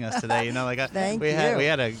joining us today. You know, like Thank we you. had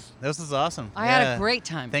this was awesome. I had a great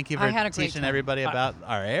time. Thank you I for had a great teaching time. everybody about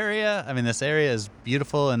our area. I mean, this area is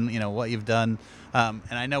beautiful, and you know what you've done. And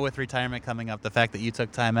I know with retirement coming up, the fact that you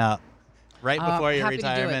took time out right before your Happy to do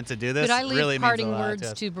it. retirement to do this Could I leave really parting means a lot words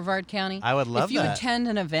us. to Brevard County? I would love If you that. attend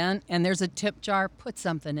an event and there's a tip jar, put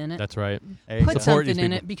something in it. That's right. There you Put go. Support something these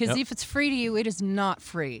in people. it because Yep. if it's free to you, it is not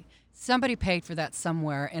free. Somebody paid for that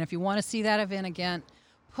somewhere, and if you want to see that event again,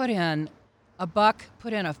 put in $1,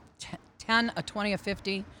 put in a 10, a 20, a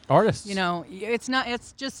 50. Artists. You know, it's not.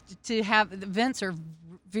 It's just to have the events are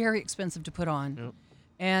very expensive to put on, Yep.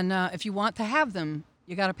 and if you want to have them,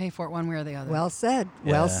 you got to pay for it one way or the other. Well said.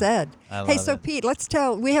 Yeah, Well said. I Hey, love so it. Pete,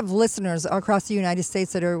 we have listeners across the United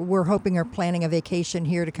States that we're hoping are planning a vacation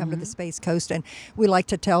here to come to the Space Coast, and we like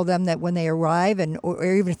to tell them that when they arrive, or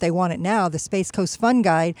even if they want it now, the Space Coast Fun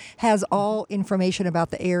Guide has all information about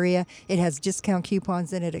the area. It has discount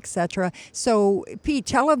coupons in it, etc. So, Pete,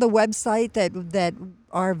 tell them the website that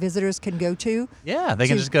our visitors can go to. Yeah, they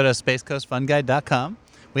can just go to spacecoastfunguide.com.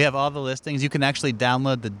 We have all the listings. You can actually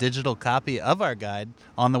download the digital copy of our guide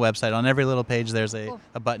on the website. On every little page, there's a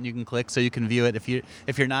button you can click so you can view it.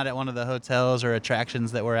 If you're not at one of the hotels or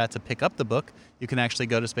attractions that we're at to pick up the book, you can actually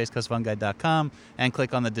go to spacecoastfunguide.com and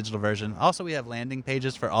click on the digital version. Also, we have landing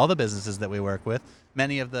pages for all the businesses that we work with.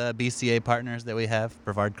 Many of the BCA partners that we have,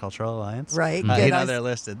 Brevard Cultural Alliance, Right. you Good. know, they're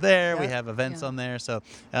listed there. We Yeah. have events Yeah. on there. So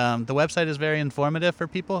the website is very informative for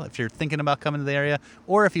people if you're thinking about coming to the area,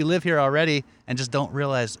 or if you live here already and just don't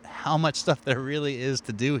realize how much stuff there really is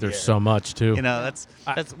to do There's here. so much too. You know, that's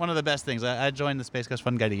one of the best things. I joined the Space Coast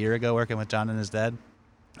Fun Guide a year ago working with John and his dad,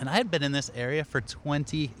 and I had been in this area for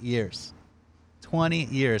 20 years. 20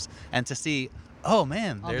 years. And to see, oh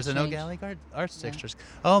man, All there's the an change. O'Galley Arts District.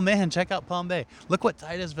 Oh man, check out Palm Bay. Look what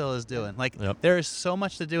Titusville is doing. Like, Yep. there is so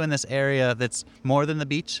much to do in this area that's more than the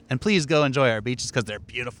beach. And please go enjoy our beaches because they're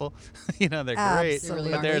beautiful. You know, they're great.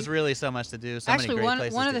 Absolutely. But there's really so much to do. So Actually, many great one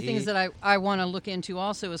places of to the things eat. that I want to look into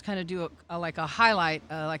also is kind of do like a highlight,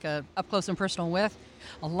 like a up close and personal with.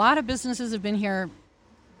 A lot of businesses have been here.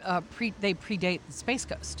 They predate the Space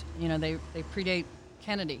Coast. You know, they predate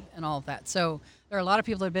Kennedy and all of that. So there are a lot of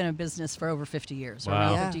people that have been in business for over 50 years, or Wow.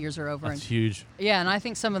 around Yeah. 50 years or over. That's And, huge. yeah, and I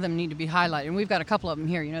think some of them need to be highlighted. And we've got a couple of them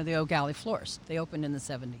here. You know, the O'Galley Floors. They opened in the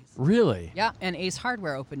 70s. Really? Yeah, and Ace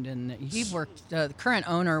Hardware opened he worked. The current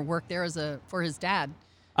owner worked there for his dad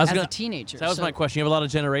I was as gonna- a teenager. That was So my question. You have a lot of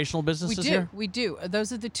generational We businesses do. here? We do.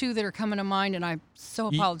 Those are the two that are coming to mind, and I so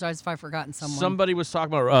apologize if I've forgotten someone. Somebody was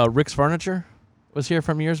talking about Rick's Furniture was here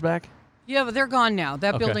from years back. Yeah, but they're gone now.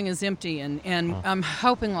 That Okay. building is empty, and I'm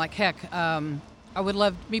hoping like heck. I would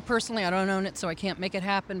love, me personally, I don't own it, so I can't make it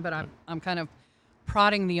happen, but I'm kind of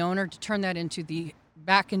prodding the owner to turn that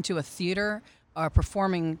back into a theater,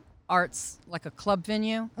 performing arts, like a club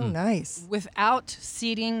venue. Oh, nice. Without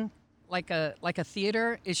seating like a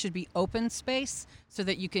theater. It should be open space so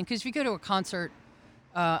that you can, because if you go to a concert,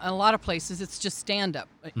 in a lot of places it's just stand up.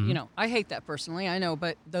 You know, I hate that personally, I know,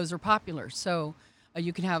 but those are popular. So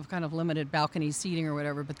you can have kind of limited balcony seating or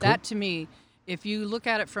whatever. But that to me, if you look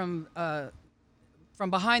at it from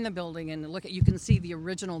behind the building and you can see the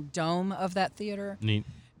original dome of that theater. Neat.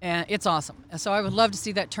 And it's awesome. So I would love to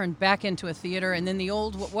see that turned back into a theater. And then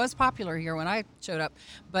what was popular here when I showed up,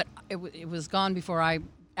 but it was gone before I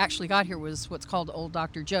actually got here, was what's called Old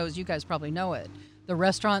Dr. Joe's. You guys probably know it. The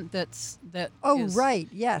restaurant Oh, is- right.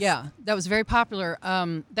 Yes. Yeah, that was very popular.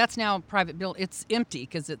 That's now private built. It's empty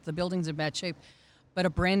because the building's in bad shape. But a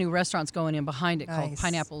brand new restaurant's going in behind it called Nice.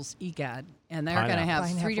 Pineapple's EGAD. And they're going to have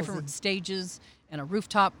Pineapple's 3 different stages and a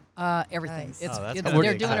rooftop, everything. Nice. It's, Oh, that's it's pretty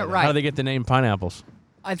they're doing it exciting. right. How do they get the name Pineapples?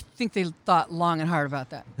 I think they thought long and hard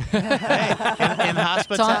about that. in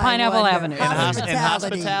It's on Pineapple wonder. Avenue. In Hospitality.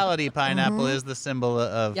 hospitality, pineapple is the symbol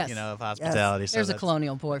of Yes. of hospitality. So There's a that's-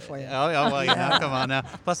 colonial boy for you. Oh, yeah, well, you know, come on now.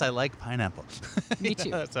 Plus, I like pineapple. Me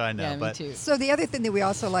too. So I know, Yeah, but me too. So the other thing that we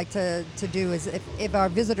also like to do is if our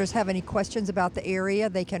visitors have any questions about the area,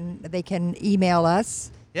 they can email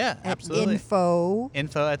us yeah, at absolutely. info.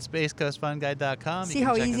 Info at spacecoastfunguide.com. See You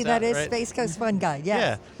how can check easy us that out, is? right? Space Coast Fun Guide.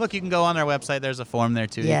 Yes. Yeah. Look, you can go on our website. There's a form there,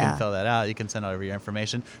 too. You Yeah. can fill that out. You can send over your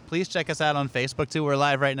information. Please check us out on Facebook, too. We're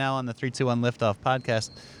live right now on the 321 Liftoff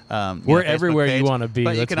podcast. We're Facebook everywhere you page. wanna be,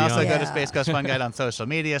 But you let's can be also go to honest. Space Coast Fun Guide on social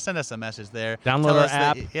media. Send us a message there. Download Tell our us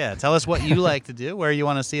that- app. yeah. Tell us what you like to do, where you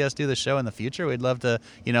want to see us do the show in the future. We'd love to,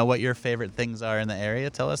 what your favorite things are in the area.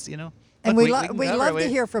 Tell us, And Look, we can cover love it. to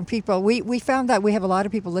hear from people. We found that we have a lot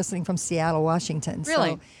of people listening from Seattle, Washington.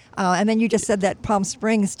 Really? So, and then you just said that Palm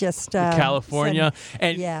Springs just California. said-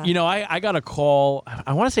 And, yeah. you know, I got a call,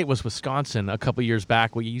 I want to say it was Wisconsin a couple years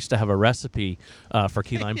back. We used to have a recipe for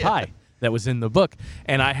key lime pie that was in the book.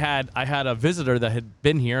 And I had a visitor that had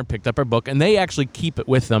been here and picked up our book, and they actually keep it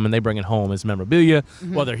with them, and they bring it home as memorabilia.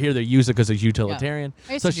 While they're here, they use it because it's utilitarian.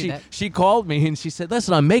 I used So to do that. she called me, and she said,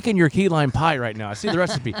 listen, I'm making your key lime pie right now. I see the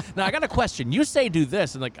recipe. Now, I got a question. You say do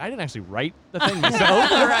this. And, like, I didn't actually write the thing myself.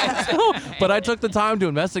 But I took the time to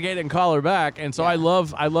investigate it and call her back. And so I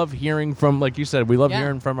love hearing from, like you said, we love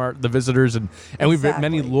hearing from the visitors. And we've got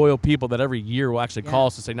many Exactly. loyal people that every year will actually call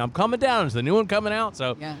us to say, now I'm coming down. Is the new one coming out?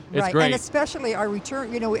 So it's right. great. And especially our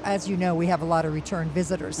return, as you know, we have a lot of return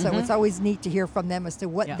visitors. So it's always neat to hear from them as to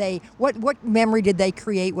what what memory did they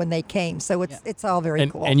create when they came. So it's all very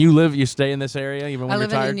cool. And you stay in this area even when I you're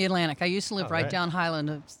live tired? in the Atlantic. I used to live right down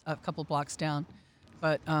Highland, a couple blocks down.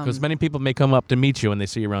 But Because many people may come up to meet you when they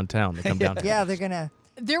see you around town. They come down here. yeah, they're going to.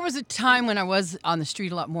 there was a time when I was on the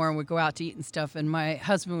street a lot more and would go out to eat and stuff, and my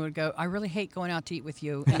husband would go, I really hate going out to eat with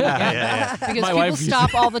you. And because My people wife used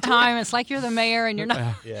stop all the time. It's like you're the mayor and you're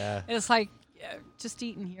not. Yeah. And it's like, just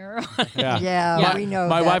eating here. Yeah. Yeah, we know.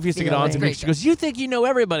 My that wife used to get on to me. feeling. She goes, "You think you know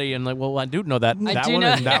everybody?" And like, well, I do know that. That do one know-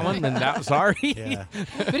 and that one and that. Sorry. Yeah.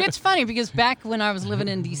 But it's funny because back when I was living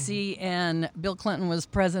in D.C. and Bill Clinton was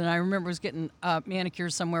president, I remember I was getting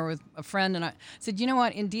manicures somewhere with a friend, and I said, you know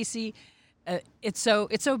what, in D.C., it's so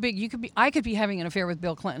big. I could be having an affair with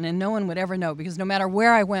Bill Clinton, and no one would ever know because no matter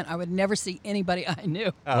where I went, I would never see anybody I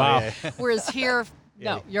knew. Oh, Wow. yeah. Whereas here,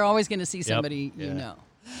 no, you're always going to see somebody you know.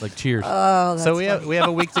 Like, cheers. Oh, that's So we have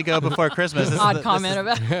a week to go before Christmas. This is Odd the- comment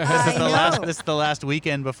about This is the last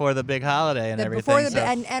weekend before the big holiday and The- everything. Before the,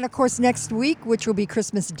 so- and of course next week, which will be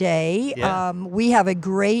Christmas Day, Yeah. we have we're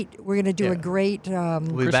going to do Yeah. a great we'll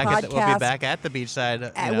be podcast. back at the beachside.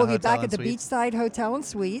 We'll be hotel back at and the suites. Beachside Hotel and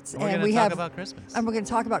Suites, We're and gonna we talk have about Christmas. and we're going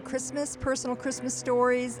to talk about Christmas, personal Christmas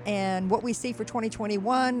stories, and what we see for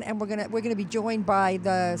 2021. And we're gonna be joined by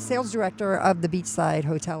the sales director of the Beachside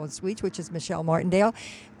Hotel and Suites, which is Michelle Martindale,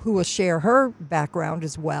 who will share her background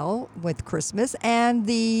as well with Christmas, and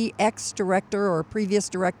the ex-director or previous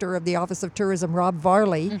director of the Office of Tourism, Rob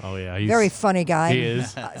Varley. Oh, yeah. Very funny guy. He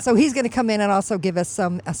is. So he's going to come in and also give us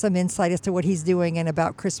some insight as to what he's doing and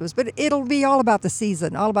about Christmas. But it'll be all about the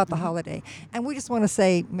season, all about the holiday. And we just want to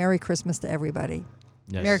say Merry Christmas to everybody.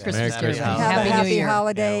 Yes. Merry Christmas, Merry dear. Christmas. Have Happy a New happy Year.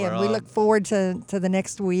 holiday, Yeah, and we're we all- look forward to the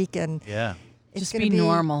next week. And Yeah. it's Just going be to be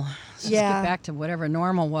normal. Just Yeah. get back to whatever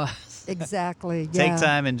normal was. Exactly. Take yeah.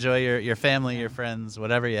 time, enjoy your family, your friends,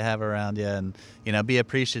 whatever you have around you, and be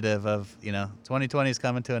appreciative of 2020 is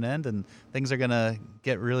coming to an end, and things are gonna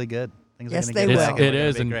get really good. Things Yes, are they gonna get will. back, It and we're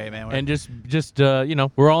is, gonna and be great, man. and just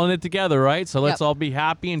we're all in it together, right? So let's Yep. all be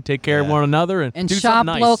happy and take care of Yeah. one another and And do shop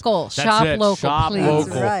something nice. local. That's Shop it. local, Shop please.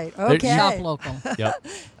 local. That's right. There- Okay. Shop local. Yep.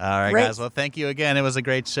 All right, Great. guys. Well, thank you again. It was a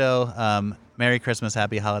great show. Merry Christmas,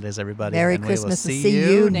 Happy Holidays, everybody. Merry and we will Christmas, and see see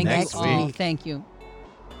you Thank next you week. all. Thank you.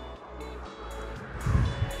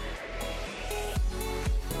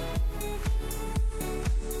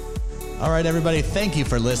 All right, everybody, thank you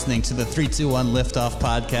for listening to the 321 Liftoff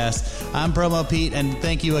podcast. I'm Promo Pete, and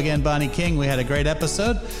thank you again, Bonnie King. We had a great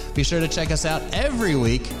episode. Be sure to check us out every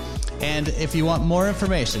week. And if you want more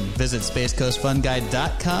information, visit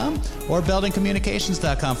SpaceCoastFunGuide.com or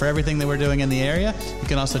BeldingCommunications.com for everything that we're doing in the area. You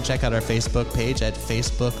can also check out our Facebook page at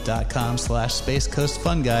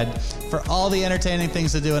Facebook.com/SpaceCoastFunGuide for all the entertaining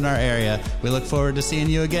things to do in our area. We look forward to seeing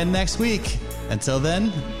you again next week. Until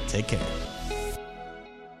then, take care.